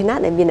ប្រទេសណា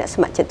ដែលមានអ្នក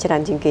ស្ម័គ្រចិត្តច្រើ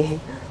នជាងគេ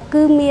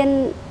គឺមាន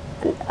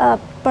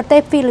ប្រទេស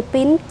ហ្វីលី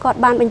ពីនគាត់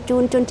បានបញ្ជូ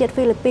នជនជាតិហ្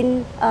វីលីពីន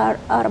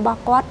របស់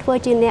គាត់ធ្វើ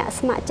ជាអ្នក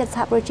ស្ម័គ្រចិត្តស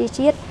ហប្រជា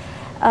ជាតិ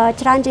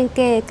ច្រើនជាង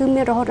គេគឺ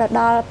មានរហូត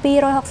ដល់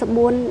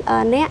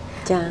264នាក់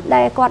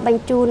ដែលគាត់ប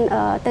ញ្ជូន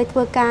ទៅធ្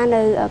វើការ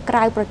នៅក្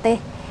រៅប្រទេស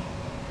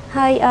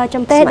ហើយ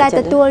ចំទេសដែល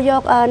ទទួលយ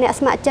កអ្នក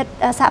ស្ម័គ្រចិត្ត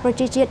សហប្រ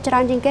ជាជាតិច្រើ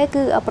នជាងគេ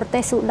គឺប្រទេ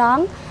សស៊ូដ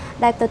ង់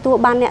ដែលទទួល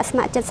បានអ្នកស្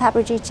ម័គ្រចិត្តសហ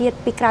ប្រជាជាតិ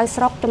ពីក្រៅ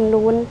ស្រុកចំ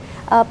នួន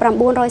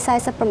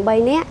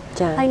948នាក់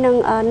ហើយនិង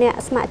អ្នក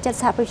ស្ម័គ្រចិត្ត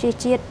សហប្រជា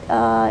ជាតិ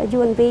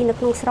UNV នៅ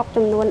ក្នុងស្រុក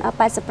ចំនួន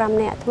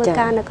85នាក់ធ្វើ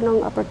ការនៅក្នុង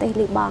ប្រទេស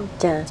លីបង់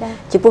ចា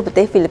ចំពោះប្រ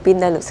ទេសហ្វីលីពីន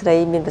ដែលលោកស្រី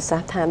មានប្រសាស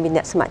ន៍ថាមាន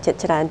អ្នកស្ម័គ្រចិត្ត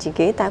ច្រើនជាង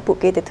គេតើពួក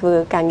គេទៅធ្វើ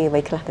ការងារអ្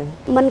វីខ្លះទៅ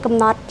មិនកំ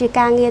ណត់ជា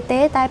ការងារទេ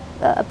តែ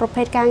ប្រ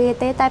ភេទការងារ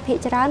ទេតែភាគ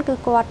ច្រើនគឺ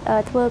គាត់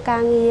ធ្វើកា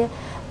រងារ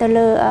ទៅ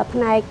លើផ្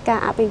នែកការ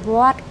អភិវ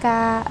ឌ្ឍកា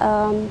រ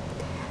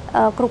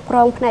គ្រប់គ្រ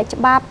ងផ្នែក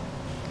ច្បាប់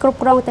គ្រប់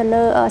គ្រងទៅ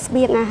លើស្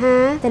បៀងអាហា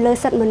រទៅលើ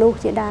សិទ្ធិមនុស្ស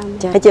ជាដើម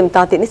ហើយជាបន្ត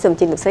ទៀតនេះសូម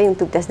ជម្រាបលោកស្រីនឹង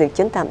ទូទស្សនិកជ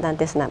នតាមដាន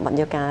ទស្សនៈបទ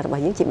យការប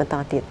ស់យើងជាបន្ត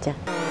ទៀតចា៎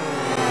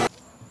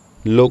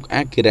លោក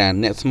អាគិរា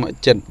អ្នកស្ម័គ្រ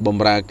ចិត្តប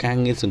ម្រើការ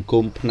ងារសង្គ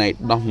មផ្នែក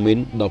ដោះមីន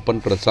ដ៏ប៉ិន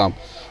ប្រសប់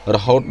រ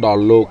ហូតដ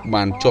ល់លោក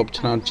បានជាប់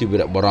ឆ្នោតជាវី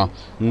របុរស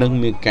និង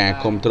មានការ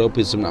គ្រប់គ្រង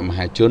ពីសំណាក់ម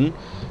ហាជន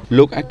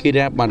លោកអាគិ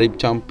រាបានរៀប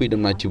ចំពី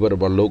ដំណើរជីវិតរ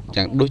បស់លោក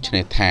យ៉ាងដូច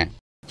នេះថា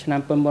ឆ្នាំ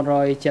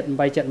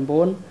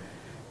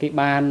1978-79គេ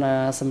បាន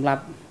សម្លា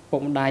ប់ពុ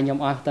កម្ដាយខ្ញុំ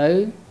អស់ទៅ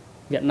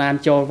វៀតណាម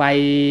ចូលវាយ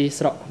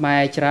ស្រុកខ្មែ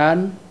រច្រើន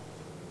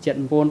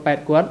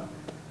79-80គាត់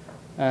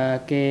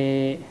គេ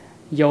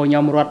យកខ្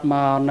ញុំរត់ម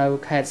កនៅ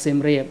ខេត្តសៀម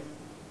រាប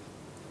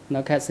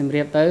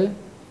ទៅ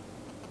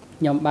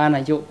ខ្ញុំបាន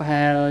អាយុប្រ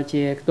ហែល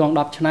ជាខ្ទង់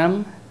10ឆ្នាំ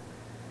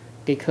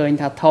គេឃើញ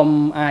ថាធំ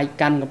អាច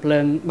កាន់កាភ្លើ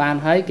ងបាន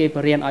ហើយគេប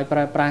រៀនឲ្យប្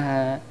រើប្រាស់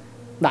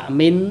ដាក់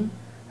មីន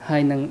ហើ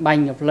យនឹងបា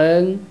ញ់កាភ្លើ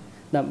ង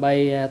ដើម្បី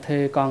ធ្វើ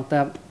កង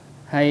ទ័ព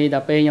ហើយដ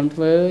ល់ពេលខ្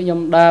ញុំ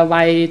ដើរ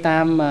វាយតា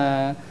ម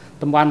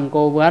តំបន់អង្គ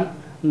រវត្ត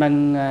និង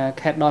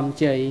ខេត្តដំ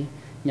ជ័យ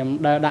ខ្ញុំ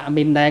ដើរដាក់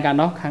មីនដែរកាល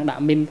នោះខាងដា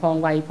ក់មីនផង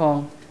វាយផង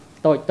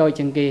តូច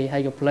ជាងគេហើ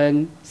យក៏ភ្លើង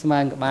ស្មើ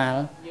ក្បាល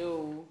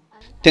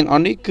ទាំងអ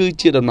ស់នេះគឺ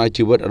ជាដំណើរ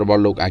ជីវិតរប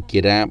ស់លោកអាគី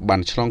រ៉ាបា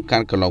នឆ្លងកា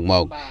ត់កន្លងម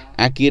ក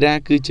អាគីរ៉ា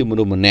គឺជាម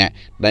នុស្សម្នាក់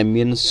ដែល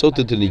មានសុ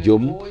ទិដ្ឋិនិយ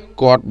ម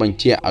គាត់បញ្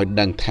ជាក់ឲ្យ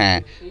ដឹងថា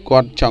គា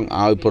ត់ចង់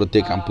ឲ្យប្រទេ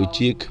សកម្ពុ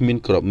ជាគ្មាន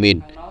ក្របមីន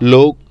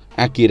លោក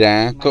អាគីរ៉ា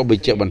ក៏ប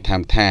ញ្ជាក់បន្ថែ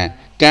មថា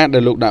ការដែ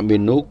លលោកដាក់មី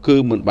ននោះគឺ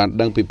មិនបាន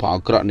ដឹងពីផល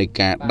អាក្រក់នៃ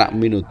ការដាក់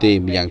មីននោះទេ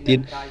ម្យ៉ាងទៀត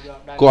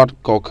គាត់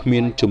ក៏គ្មា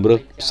នជំរើស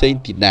ផ្សេង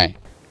ទៀតដែរ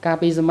កាល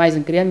ពីសម័យស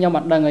ង្គ្រាមខ្ញុំអ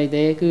ត់ដឹងអី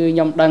ទេគឺខ្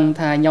ញុំដឹង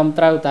ថាខ្ញុំ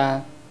ត្រូវតែ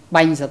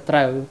បាញ់សត្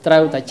រូ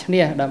វតែឈ្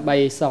នះដើម្បី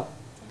សុខ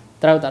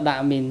ត្រូវតែដា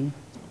ក់មីន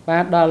បា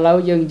ទដល់ឥឡូវ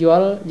យើងយ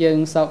ល់យើង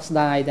សោកស្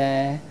ដាយតែ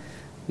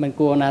មិន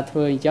គួរណាធ្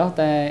វើអញ្ចឹង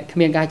តែគ្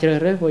មានការជ្រើស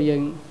រើសព្រោះយើ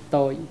ង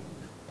តូច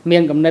មា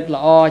នគំនិត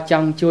ល្អច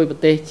ង់ជួយប្រ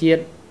ទេសជា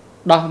តិ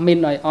ដោះមីន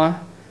ឲ្យអស់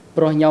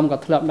ព្រោះខ្ញុំក៏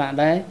ធ្លាប់ដាក់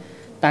ដែរ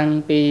តាំង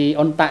ពី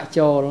អ៊ុនតាក់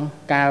ចូល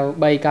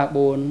93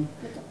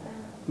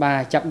 94បា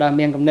ទចាប់ដល់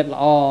មានគំនិតល្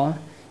អ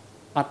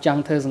អត់ច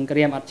ង់ធ្វើសង្គ្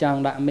រាមអត់ចង់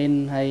ដាក់មីន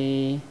ហើយ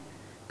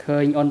ឃើ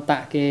ញអ៊ុនតា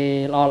ក់គេ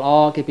ល្អ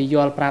គេពយ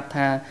ល់ប្រាប់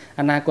ថា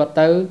អនាគត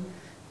ទៅ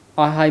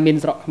អស់ហើយមាន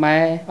ស្រុកខ្មែ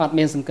រអត់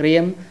មានសង្គ្រា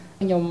ម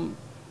ខ្ញុំ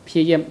ព្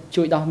យាយាម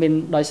ជួយដោះមីន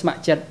ដោយស្ម័គ្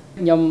រចិត្ត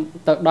ខ្ញុំ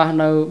ទៅដោះ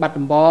នៅបាត់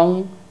ដំបង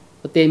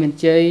ប្រទេសមាន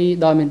ជ័យ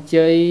ដល់មាន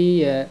ជ័យ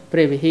ព្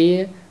រះវិហារ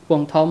ព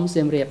ងធំ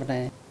សៀមរាប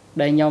ដែរ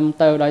ដែលខ្ញុំ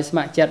ទៅដោយស្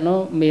ម័គ្រចិត្តនោះ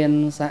មាន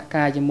សហ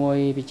ការជាមួយ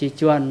ប្រជា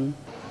ជន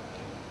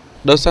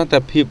ដោយសារតែ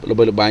ភាពល្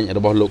បីល្បាញរ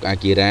បស់លោកអា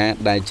គីរ៉ា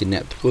ដែលជាអ្ន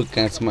កធ្វើ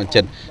ការស្ម័គ្រ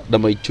ចិត្តដើ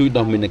ម្បីជួយ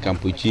ដោះមីននៅក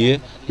ម្ពុជា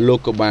លោក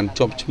ក៏បាន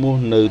ជាប់ឈ្មោះ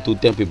នៅទូ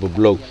ទាំងពិភព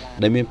លោក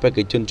ដែលមានបេក្ខ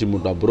ជនចំនួ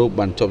ន10រូប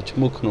បានជាប់ឈ្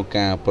មោះក្នុង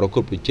ការប្រកួ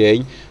តប្រជែង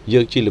យ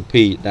កជ័យលា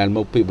ភីដែលម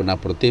កពីបណ្ដា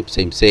ប្រទេសផ្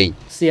សេងៗ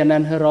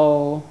CNN Hero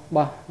រប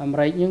ស់អាមេ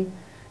រិកហ្នឹង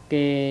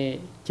គេ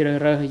ជ្រើស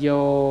រើសយ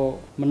ក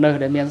មនុស្ស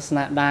ដែលមានស្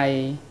នាដៃ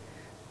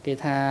គេ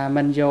ថា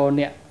មិនយក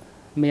អ្នក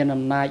មាន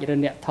អំណាចឬ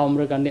អ្នកធំ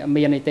ឬក៏អ្នក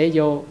មានអីទេយ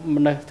កម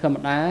នុស្សធម្ម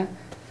តា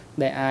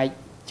ដែលអាច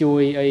ជួ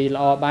យអី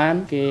ល្អបាន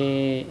គេ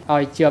ឲ្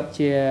យជាប់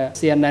ជា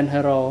CNN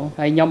Hero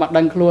ហើយខ្ញុំអត់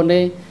ដឹងខ្លួនទេ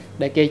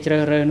ដែលគេជ្រើ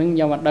សរើសហ្នឹងខ្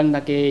ញុំអត់ដឹង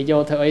ថាគេយ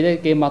កធ្វើអីទេ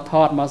គេមកថ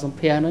តមកសម្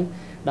ភាសហ្នឹង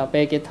ដល់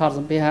ពេលគេថតស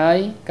ម្ភាសហើយ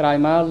ក្រោយ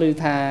មកឮ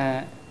ថា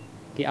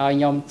គេឲ្យ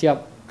ខ្ញុំជា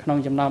ប់ក្នុង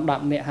ចំណោម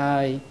10នាក់ហើ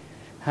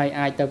យ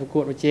អាចទៅប្រកួ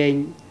តប្រជែង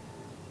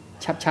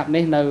ឆាប់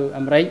នេះនៅ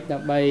អាមេរិកដើ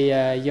ម្បី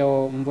យក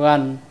អង្វា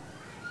ន់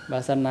បើ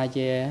សិនណា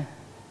ជា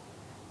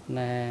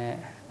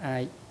អា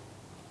ច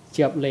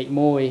ជាប់លេខ1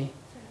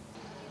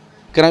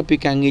ក្រៅពី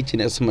ការងារជា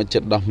អ្នកស្ម័គ្រចិ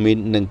ត្តដោះមីន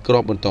និងគ្រា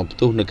ប់បន្តផ្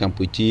ទុះនៅកម្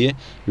ពុជា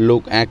លោ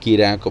កអាគី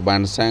រ៉ាក៏បា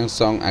នសាង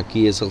សង់អ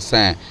គារសិក្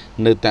សា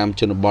នៅតាម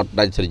ជនបទ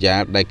ដាច់ស្រយា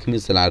លដែលគ្មាន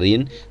សាលារៀន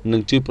និ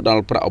ងជួយផ្ដ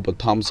ល់ប្រាក់ឧបត្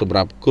ថម្ភសម្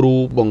រាប់គ្រូ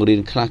បង្រៀ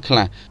នខ្លះៗ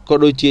ក៏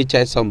ដូចជា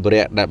ចែកសម្ភា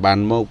រៈដែលបាន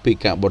មកពី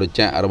ការបរិច្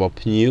ចាគរបស់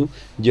ភ្ញៀវ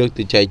យក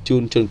ទៅចែកជូ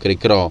នជនក្រី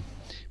ក្រ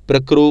ព្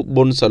រះគ្រូ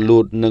ប៊ុនសាលូ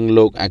តនិង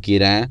លោកអាគី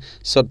រ៉ា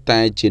សុទ្ធតែ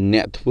ជាអ្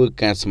នកធ្វើ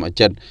ការស្ម័គ្រ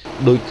ចិត្ត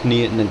ដូចគ្នា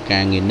នឹងកា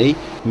រងារនេះ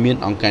មាន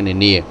អង្គការនា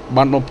នា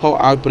បានបំផុស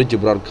ឲ្យប្រជា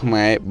ពលរដ្ឋខ្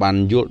មែរបាន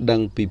យល់ដឹ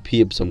ងពីភា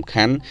ពសំ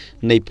ខាន់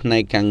នៃផ្នែ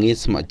កការងារ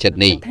ស្ម័គ្រចិត្ត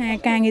នេះថា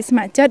ការងារស្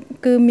ម័គ្រចិត្ត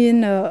គឺមាន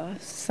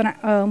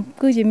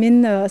គឺជាមាន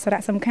សា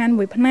រៈសំខាន់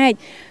មួយផ្នែក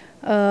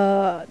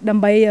ដើ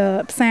ម្បី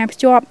ផ្សារភ្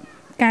ជាប់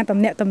ការតំ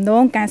ណាក់តំណ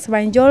ងការស្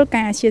វែងយល់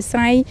ការអធ្យាស្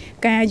រ័យ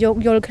ការយោគ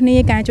យល់គ្នា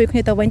ការជួយគ្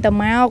នាទៅវិញទៅ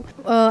មក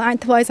អាច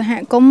ធ្វើឲ្យសហ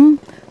គមន៍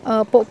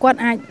ពួកគាត់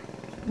អាច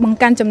បង្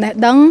កើនចំណេះ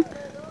ដឹង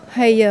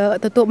ហើយ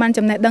ទទួលបាន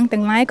ចំណេះដឹង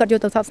ទាំងឡាយគាត់យក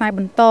ទៅផ្សព្វផ្សាយប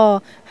ន្ត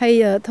ហើយ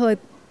ធ្វើឲ្យ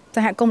ស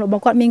ហគមន៍រប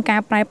ស់គាត់មានការ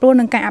ប្រែប្រួល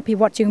និងការអភិ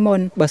វឌ្ឍជាងមុន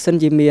បើសិន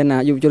ជាមាន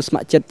យុវជនស្ម័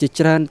គ្រចិត្តជា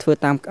ច្រើនធ្វើ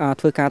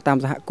ការតាម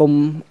សហគម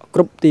ន៍គ្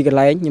រប់ទីកន្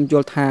លែងខ្ញុំយ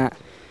ល់ថា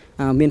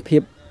មានភា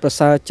ពប្រ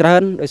សើរច្រើ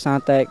នដោយសារ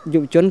តែយុ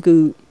វជនគឺ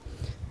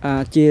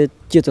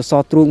ជាសស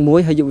រទ្រូងមួយ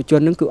ហើយយុវជ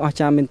ននឹងគឺអស្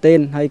ចារ្យមែនទែន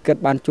ហើយគា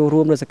ត់បានចូល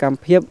រួមនៅសកម្ម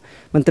ភាព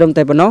មិនត្រឹម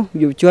តែប៉ុណ្ណោះ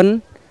យុវជន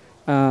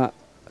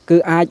គឺ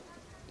អាច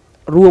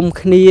រួម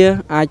គ្នា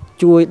អាច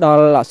ជួយដ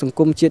ល់សង្គ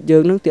មជាតិយើ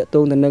ងនឹងទាក់ទ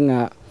ងទៅនឹង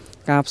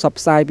ការផ្សព្វ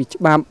ផ្សាយពី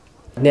ច្បាប់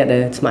អ្នកដែ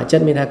លស្ម័គ្រចិ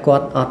ត្តមានថាគា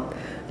ត់អត់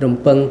រំ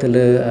ពឹងទៅ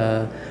លើ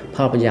ផ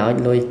លប្រយោជ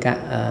ន៍លុយកា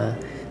ក់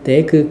ទេ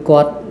គឺ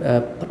គាត់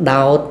ផ្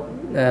ដោត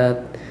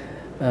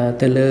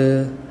ទៅលើ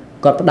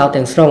គាត់ផ្ដោត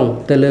ទាំងស្រុង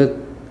ទៅលើ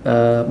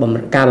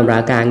ការបម្រើ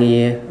ការងា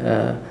រ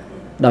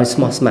ដោយស្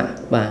មោះស្ម័គ្រ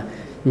បាទ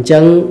អញ្ចឹ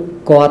ង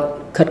គាត់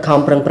ខិតខំ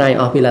ប្រឹងប្រែង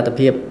អស់ពីលទ្ធ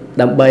ភាព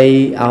ដើម្បី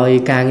ឲ្យ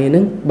ការងារនឹ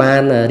ងបា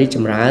នរីកច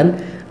ម្រើន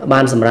បា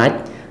នសម្រេច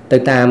ទៅ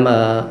តាម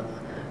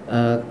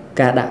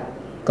ការដាក់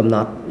កំណ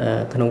ត់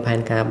ក្នុងផែន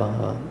ការរបស់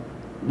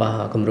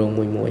គម្រោង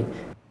មួយ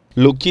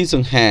លោកជីស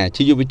ង្ហា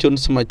ជាយុវជន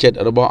ស្ម័គ្រចិត្ត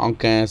របស់អង្គ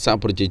ការសហ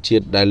ប្រជាជា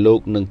តិដែលលោក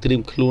នឹងត្រៀ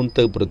មខ្លួន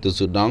ទៅប្រទេស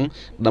ស៊ូដង់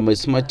ដើម្បី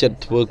ស្ម័គ្រចិត្ត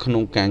ធ្វើក្នុ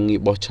ងការងារ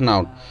បោះឆ្នោ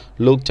ត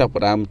លោកចាប់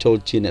ផ្ដើមចូល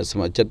ជាអ្នកស្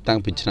ម័គ្រចិត្តតាំង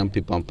ពីឆ្នាំ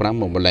2005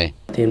មកម្លេះ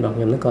ធានរបស់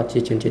ខ្ញុំនឹងគាត់ជា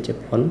ជនជាតិជ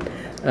ប៉ុន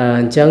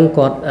អញ្ចឹង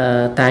គាត់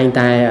តែង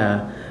តែ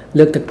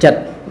លើកទឹកចិត្ត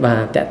បា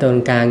ទតើតើ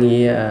ការងា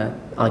រ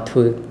ឲ្យធ្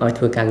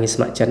វើការងារស្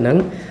ម័គ្រចិត្តហ្នឹង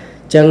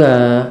អញ្ចឹង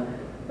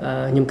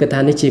ខ្ញុំគិតថា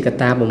នេះជាកត្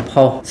តាបំ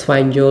ផុសស្វែ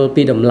ងយល់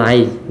ពីតម្លៃ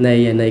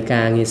នៃ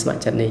ការងារស្ម័គ្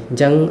រចិត្តនេះអ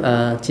ញ្ចឹង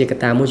ជាក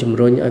ត្តាមួយជំ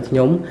រុញឲ្យខ្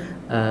ញុំ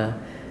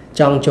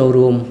ចង់ចូល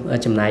រួម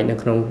ចំណែកនៅ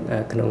ក្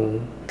នុង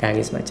ការ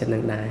ងារស្ម័គ្រចិត្តនឹ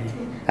ងដែរ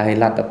ហើយ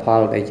លទ្ធផ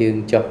លដែលយើង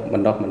ចុះប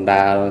ណ្ដុះបណ្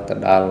ដាលទៅ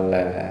ដល់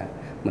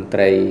មន្ត្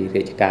រី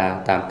រាជការ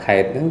តាមខេ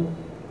ត្តហ្នឹង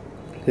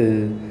គឺ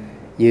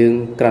យើង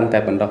គ្រាន់តែ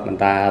បណ្ដុះប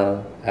ណ្ដាល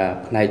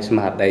ផ្នែកស្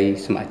មារតី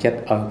ស្ម័គ្រចិត្ត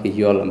ឲ្យគេ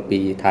យល់អំពី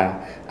ថា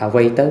អ្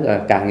វីទៅ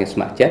ការងារស្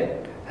ម័គ្រចិត្ត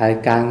ហើយ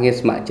ការងារ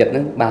ស្ម័គ្រចិត្តហ្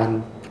នឹងបាន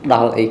ផ្ដ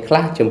ល់អីខ្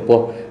លះចំពោះ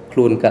ខ្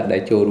លួនគាត់ដែ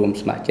លចូលរួម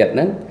ស្ម័គ្រចិត្តហ្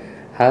នឹង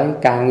ហើយ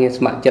ការងារ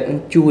ស្ម័គ្រចិត្តហ្នឹ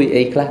ងជួយ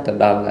អីខ្លះទៅ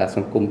ដល់ស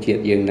ង្គមជា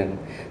តិយើងហ្នឹង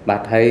បា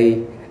ទហើយ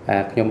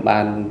ខ្ញុំបា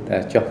ន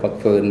ចុះហ្វឹក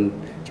ហ្វឺន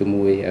ជា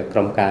មួយក្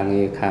រុមការ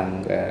ងារខាង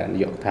នា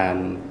យកដ្ឋាន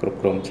គ្រប់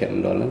គ្រងជាម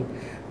ណ្ឌលហ្នឹង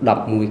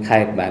11ខេ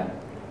ត្តបាទ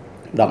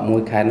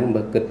11ខេត្តហ្នឹង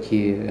បើគិត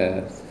ជា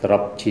សរុ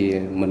បជា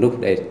មនុស្ស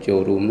ដែលចូល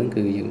រួមហ្នឹង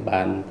គឺយើង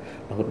បាន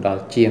រហូតដ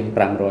ល់ជាង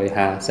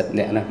550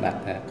នាក់ណាបាទ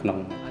ក្នុង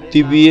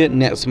ទិវា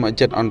អ្នកស្ម័គ្រ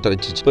ចិត្តអន្តរ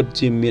ជាតិពិត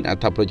ជាមានអ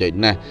ត្ថប្រយោជ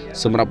ន៍ណាស់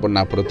សម្រាប់បណ្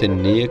ដាប្រទេស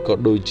នានាក៏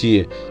ដូចជា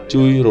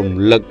ជួយរំ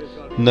លឹក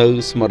នៅ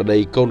ស្មារតី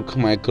កូនខ្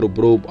មែរគ្រប់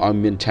រូបឲ្យ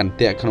មានឆន្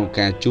ទៈក្នុង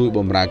ការជួយប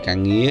ម្រើការ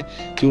ងារ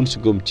ជូនស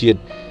ង្គមជាតិ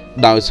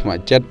ដោយស្ម័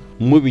គ្រចិត្ត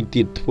មួយវិញ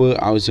ទៀតធ្វើ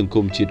ឲ្យសង្គ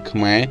មជាតិខ្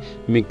មែរ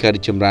មានការរី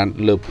កចម្រើន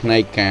លើផ្នែ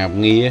កការ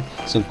ងារ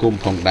សង្គម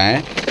ផងដែរ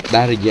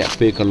ដែលរយៈ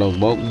ពេលកន្លង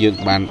មកយើង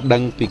បានដឹ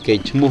ងពីកេរ្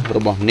តិ៍ឈ្មោះរ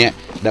បស់អ្នក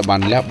ដែលបា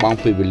នលះបង់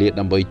ពេលវេលា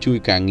ដើម្បីជួយ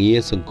ការងារ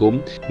សង្គម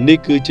នេះ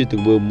គឺជាទ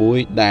ង្វើមួយ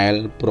ដែល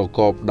ប្រក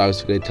បដោយ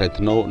សេចក្តីថ្លៃ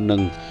ថ្នូរនិ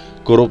ង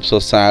គោរពស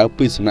រសើរ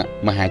ពីសំណាក់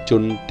មហាជ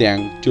នទាំង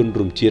ជន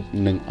រួមជាតិ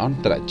និងអន្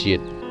តរជា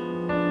តិ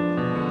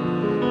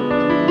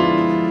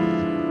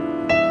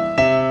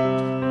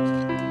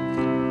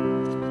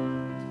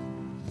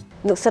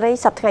លោកស្រី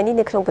សប្តាហ៍នេះ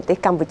នៅក្នុងប្រទេស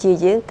កម្ពុជា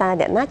យើងតើ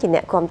អ្នកណាជាអ្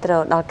នកគ្រប់គ្រ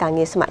ងដល់ការ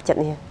ងារស្ម័គ្រចិត្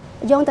តនេះ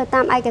យោងទៅ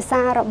តាមឯកសា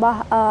ររបស់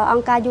អ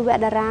ង្គការយុវ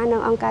តារានិ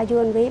ងអង្គការ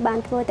UNV បាន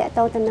ធ្វើតាក់ទ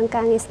ងទៅនឹង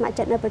ការងារស្ម័គ្រ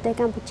ចិត្តនៅប្រទេស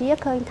កម្ពុជា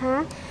ឃើញថា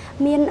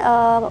មាន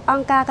អ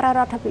ង្គការក្រៅរ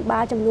ដ្ឋាភិបា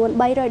លចំនួន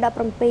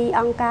317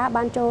អង្គការ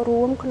បានចូល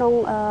រួមក្នុង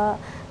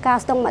ការ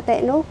ស្ទង់មតិ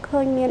នោះឃើ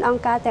ញមានអង្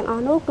គការទាំងអ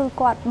ស់នោះគឺ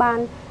គាត់បាន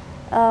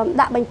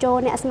ដាក់បញ្ចូល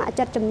អ្នកស្ម័គ្រ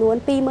ចិត្តចំនួន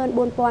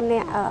 24000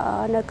 នាក់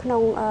នៅក្នុ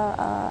ង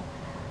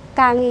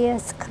ការងារ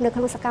នៅក្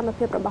នុងសកម្ម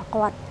ភាពរបស់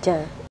គាត់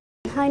ចា៎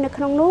ហើយនៅ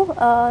ក្នុងនោះ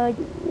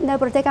នៅ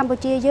ប្រទេសកម្ពុ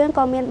ជាយើង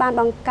ក៏មានបាន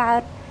បង្កើ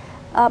ត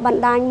ប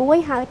ណ្ដាញមួយ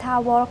ហៅថា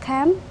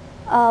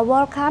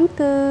World Camp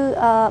គឺ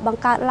ប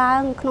ង្កើតឡើ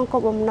ងក្នុងគោ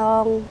លបំណ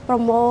ងប្រ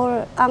មូល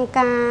អង្គ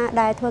ការ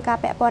ដែលធ្វើការ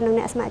ពាក់ព័ន្ធនឹង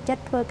អ្នកស្ម័គ្រចិត្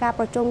តធ្វើការ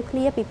ប្រជុំគ្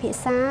នាពិភាក្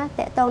សា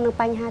តាក់ទងនឹង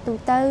បញ្ហាទូ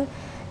ទៅ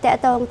តាក់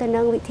ទងទៅ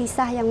នឹងវិធី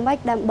សាស្ត្រយ៉ាងម៉េច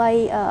ដើម្បី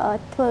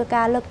ធ្វើ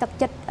ការលើកទឹក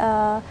ចិត្ត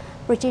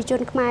ប្រជាជ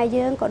នខ្មែរ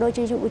យើងក៏ដូច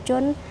ជាយុវជ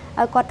ន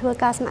ឲ្យគាត់ធ្វើ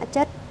ការស្ម័គ្រ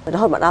ចិត្តរ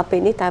ហូតមកដល់ពេល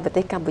នេះតើប្រ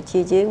ទេសកម្ពុជា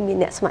យើងមាន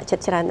អ្នកស្ម័គ្រចិត្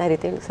តច្រើនដែរឬ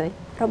ទេលោកស្រី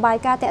របាយ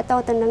ការណ៍តាក់ទ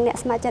ងទៅនឹងអ្នក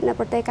ស្ម័គ្រចិត្តនៅ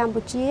ប្រទេសកម្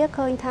ពុជា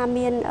ឃើញថា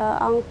មាន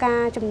អង្គកា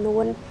រចំនួ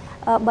ន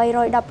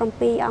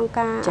317អង្គ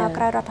ការ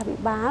ក្រៅរដ្ឋាភិ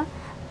បាល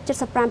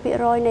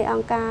 75% នៃអ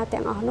ង្គការ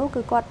ទាំងអស់នោះ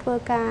គឺគាត់ធ្វើ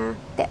ការ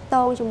តាក់ទ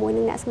ងជាមួយ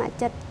នឹងអ្នកស្ម័គ្រ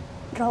ចិត្ត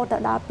រហូត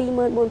ដល់24000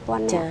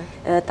នាក់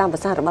តាមភា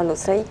សារបស់លោក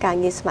ស្រីការ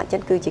ងារស្ម័គ្រចិ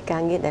ត្តគឺជាកា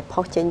រងារដែល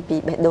ផុសចេញពី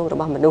បេះដូងរ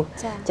បស់មនុស្ស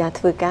ចា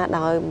ធ្វើការ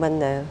ដោយមិន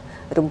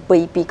រំពី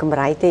ពីកម្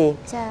រៃទេ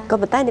ក៏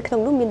ប៉ុន្តែនៅក្នុង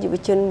នោះមានយុវ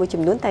ជនមួយ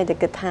ចំនួនតែ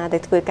គិតថាតែ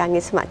ធ្វើការងា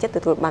រស្ម័គ្រចិត្តទ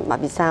ទួលបានបទ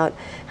ពិសោធន៍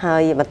ហើ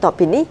យបន្ទាប់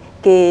ពីនេះ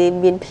គេ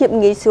មានភាព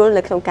ងាយស្រួល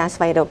នៅក្នុងការស្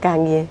វែងរកការ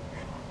ងារ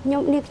ខ្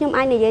ញុំ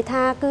អាចនិយាយ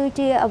ថាគឺ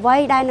ជាអ្វី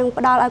ដែលនឹង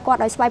ផ្ដល់ឲ្យគាត់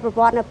ឲ្យស្វ័យប្រ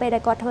វត្តិនៅពេលដែ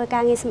លគាត់ធ្វើកា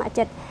រងារស្ម័គ្រ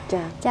ចិត្ត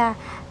ចា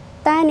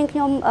តែនាងខ្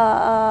ញុំ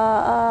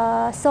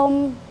សូម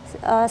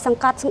សង្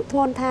កត់ធ្ង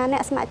ន់ថាអ្ន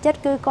កស្ម័គ្រចិត្ត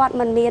គឺគាត់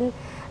មិនមាន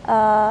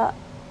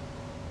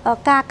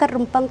ការគិត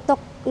រំពឹងទុក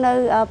នៅ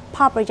ផ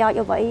លប្រយោជន៍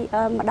អ្វី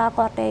មកដល់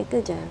គាត់ទេគឺ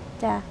ចា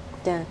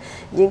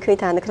យើងឃើញ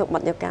ថានៅក្នុងប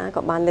ទយកា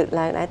ក៏បានលើក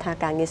ឡើងដែរថា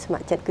ការងារស្ម័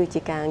គ្រចិត្តគឺ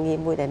ជាការងារ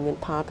មួយដែលមាន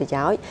ផលប្រ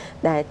យោជន៍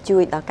ដែលជួ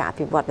យដល់ការអ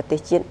ភិវឌ្ឍប្រទេស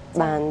ជាតិ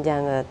បានយ៉ា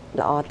ង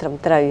ល្អត្រឹម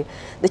ត្រូវ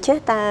ដូច្នេះ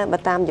តើបើ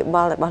តាមយោប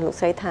ល់របស់លោក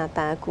ស្រីថា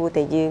តើគួរ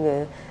តែយើង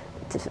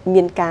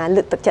មានការ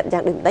លើកទឹកចិត្តយ៉ា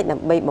ងដូចម្តេចដើ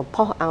ម្បីបំ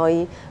ផុសឲ្យ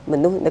ម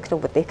នុស្សនៅក្នុង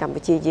ប្រទេសកម្ពុ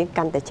ជាយើង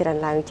កាន់តែច្រើន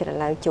ឡើង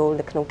ចូល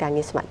នៅក្នុងការ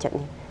ងារស្ម័គ្រចិត្ត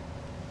នេះ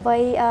អ្វី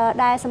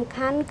ដែលសំ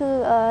ខាន់គឺ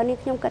នេះ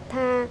ខ្ញុំគិត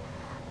ថា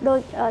ដោយ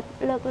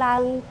លើកឡើ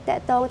ងតា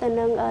ក់ទងទៅ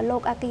នឹងលោ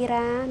កអាគី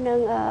រ៉ានិង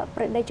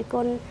ប្រតិជន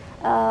គុណ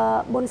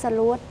ប៊ុនសា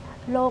លួត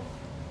លោក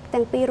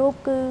ទាំងពីររូប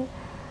គឺ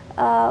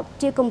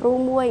ជាគំរូ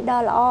មួយដ៏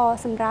ល្អ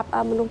សម្រាប់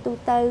មនុស្សទូ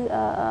ទៅ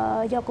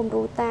យកគំ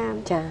រូតាម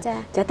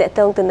ចាតាក់ទ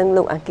ងទៅនឹង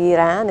លោកអាគី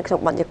រ៉ានៅក្នុង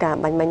បទយកា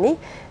បាញ់មិញនេះ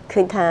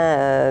ឃើញថា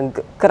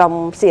ក្រុម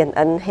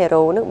CNN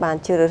Hero នឹងបាន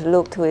ជ្រើសរើសលោ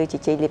កធ្វើជា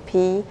ជ័យលា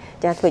ភី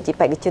ចាធ្វើជា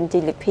បេក្ខជនជ័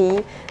យលាភី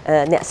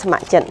អ្នកស្ម័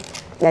គ្រចិត្ត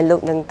ដែលលោ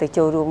កនឹងទៅ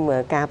ចូលរួម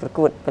ការប្រ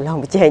កួតប្រឡង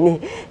ប្រជែងនេះ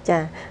ចា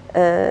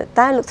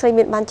តើលោកស្រី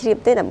មានបានជ្រាប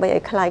ទេដើម្បីឲ្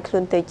យខ្លាយខ្លួ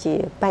នទៅជា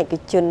បេក្ខ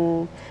ជន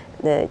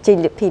ជ័យ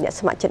លាភីអ្នក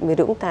ស្ម័គ្រចិត្តមួយ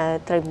រូបតើ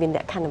ត្រូវមានល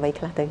ក្ខខណ្ឌអ្វី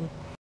ខ្លះទៅ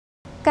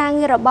ការ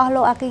ងាររបស់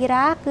លោកអាគី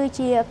រ៉ាគឺ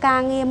ជាកា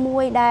រងារមួ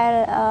យដែល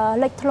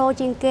លេចធ្លោ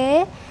ជាងគេ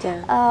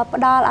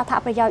ផ្ដល់អត្ថ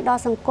ប្រយោជន៍ដ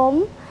ល់សង្គម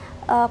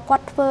គា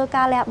ត់ធ្វើ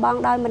ការលះបង់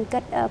ដោយមិនគិ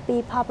តពី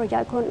ផលប្រយោ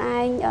ជន៍ខ្លួនឯ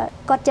ង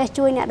គាត់ចេះ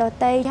ជួយអ្នកដ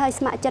ទៃហើយ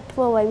ស្ម័គ្រចិត្តធ្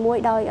វើអ្វីមួយ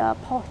ដោយ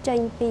ផុសចេញ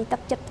ពីទឹ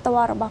កចិត្តផ្ទា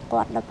ល់របស់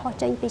គាត់ដោយផុស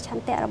ចេញពីឆ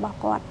ន្ទៈរបស់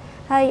គាត់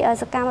ហើយ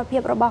សកម្មភា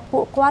ពរបស់ពួ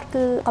កគាត់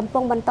គឺកំពុ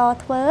ងបន្ត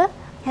ធ្វើ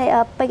ហើយ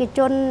បេក្ខជ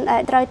ន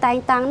ត្រូវតែង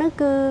តាំងនោះ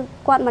គឺ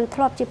គាត់មិនធ្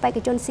លាប់ជាបេក្ខ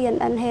ជន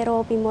CNN Hero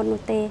ពីមុន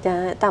នោះទេចា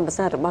តាមភា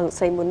សារបស់លោក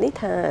ស្រីមុននេះ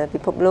ថាពិ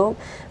ភពលោក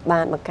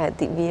បានបង្កើត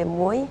ទិវា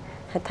មួយ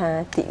ហៅថា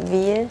ទិ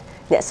វា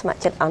អ្នកស្ម័គ្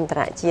រចិត្តអន្តរ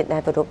ជាតិដែ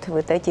លប្រពធ្វើ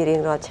ទៅជារៀង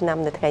រាល់ឆ្នាំ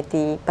នៅថ្ងៃ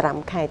ទី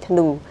5 ខែធ្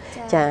នូ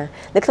ចា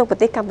នៅក្នុងប្រ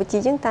ទេសកម្ពុជា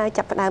យើងតើ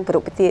ចាប់ផ្ដើមប្រ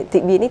ពទិ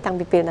វានេះតាំង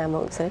ពីពេលណាម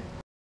កស្រី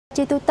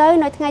ជាទូទៅ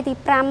នៅថ្ងៃទី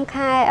5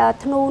 ខែ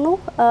ធ្នូនោះ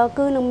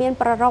គឺនឹងមាន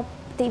ប្ររព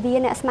ទិវា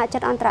អ្នកស្ម័គ្រចិ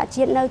ត្តអន្តរ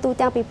ជាតិនៅទូ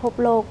ទាំងពិភព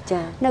លោក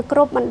នៅគ្រ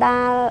ប់បណ្ដា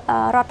ល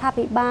រដ្ឋា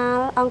ភិបាល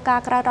អង្គការ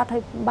ក្រៅរដ្ឋាភិ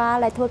បាល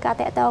ដែលធ្វើការ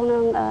តាក់ទងនឹ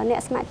ងអ្នក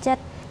ស្ម័គ្រចិត្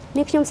ត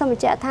នេះខ្ញុំសូមប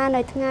ញ្ជាក់ថា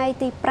នៅថ្ងៃ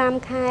ទី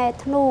5 ខែ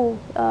ធ្នូ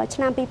ឆ្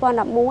នាំ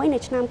2011នៅ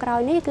ឆ្នាំក្រោ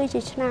យនេះគឺ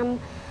ជាឆ្នាំ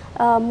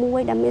មួយ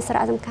ដែលមានសា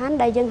រៈសំខាន់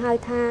ដែលយើងហៅ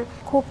ថា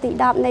ខួបទី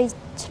10នៃ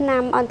ឆ្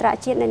នាំអន្តរ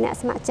ជាតិនៃអ្នក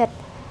ស្ម័គ្រចិត្ត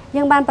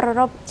យើងបានប្រា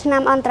រព្ធឆ្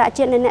នាំអន្តរ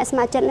ជាតិនៃអ្នកស្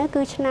ម័គ្រចិត្តនេះ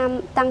គឺឆ្នាំ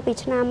តាំងពី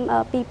ឆ្នាំ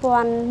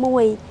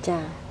2001ចា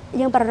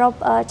យើងប្រារព្ធ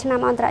ឆ្នាំ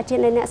អន្តរជា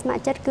តិនៃអ្នកស្ម័គ្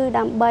រចិត្តគឺ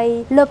ដើម្បី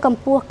លើកក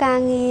ម្ពស់ការ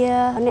ងារ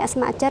អ្នកស្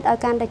ម័គ្រចិត្តឲ្យ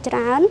កាន់តែច្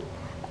រើន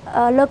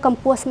លើកកម្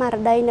ពស់ស្មារ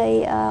តីនៃ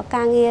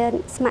ការងារ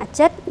ស្ម័គ្រ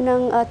ចិត្តនិ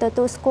ងទ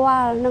ទួលស្គា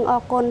ល់និងអ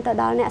រគុណទៅ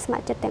ដល់អ្នកស្ម័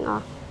គ្រចិត្តទាំងអ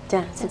ស់ចា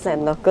សសូម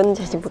អរគុណ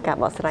ចំពោះការ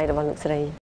បកស្រាយរបស់លោកស្រី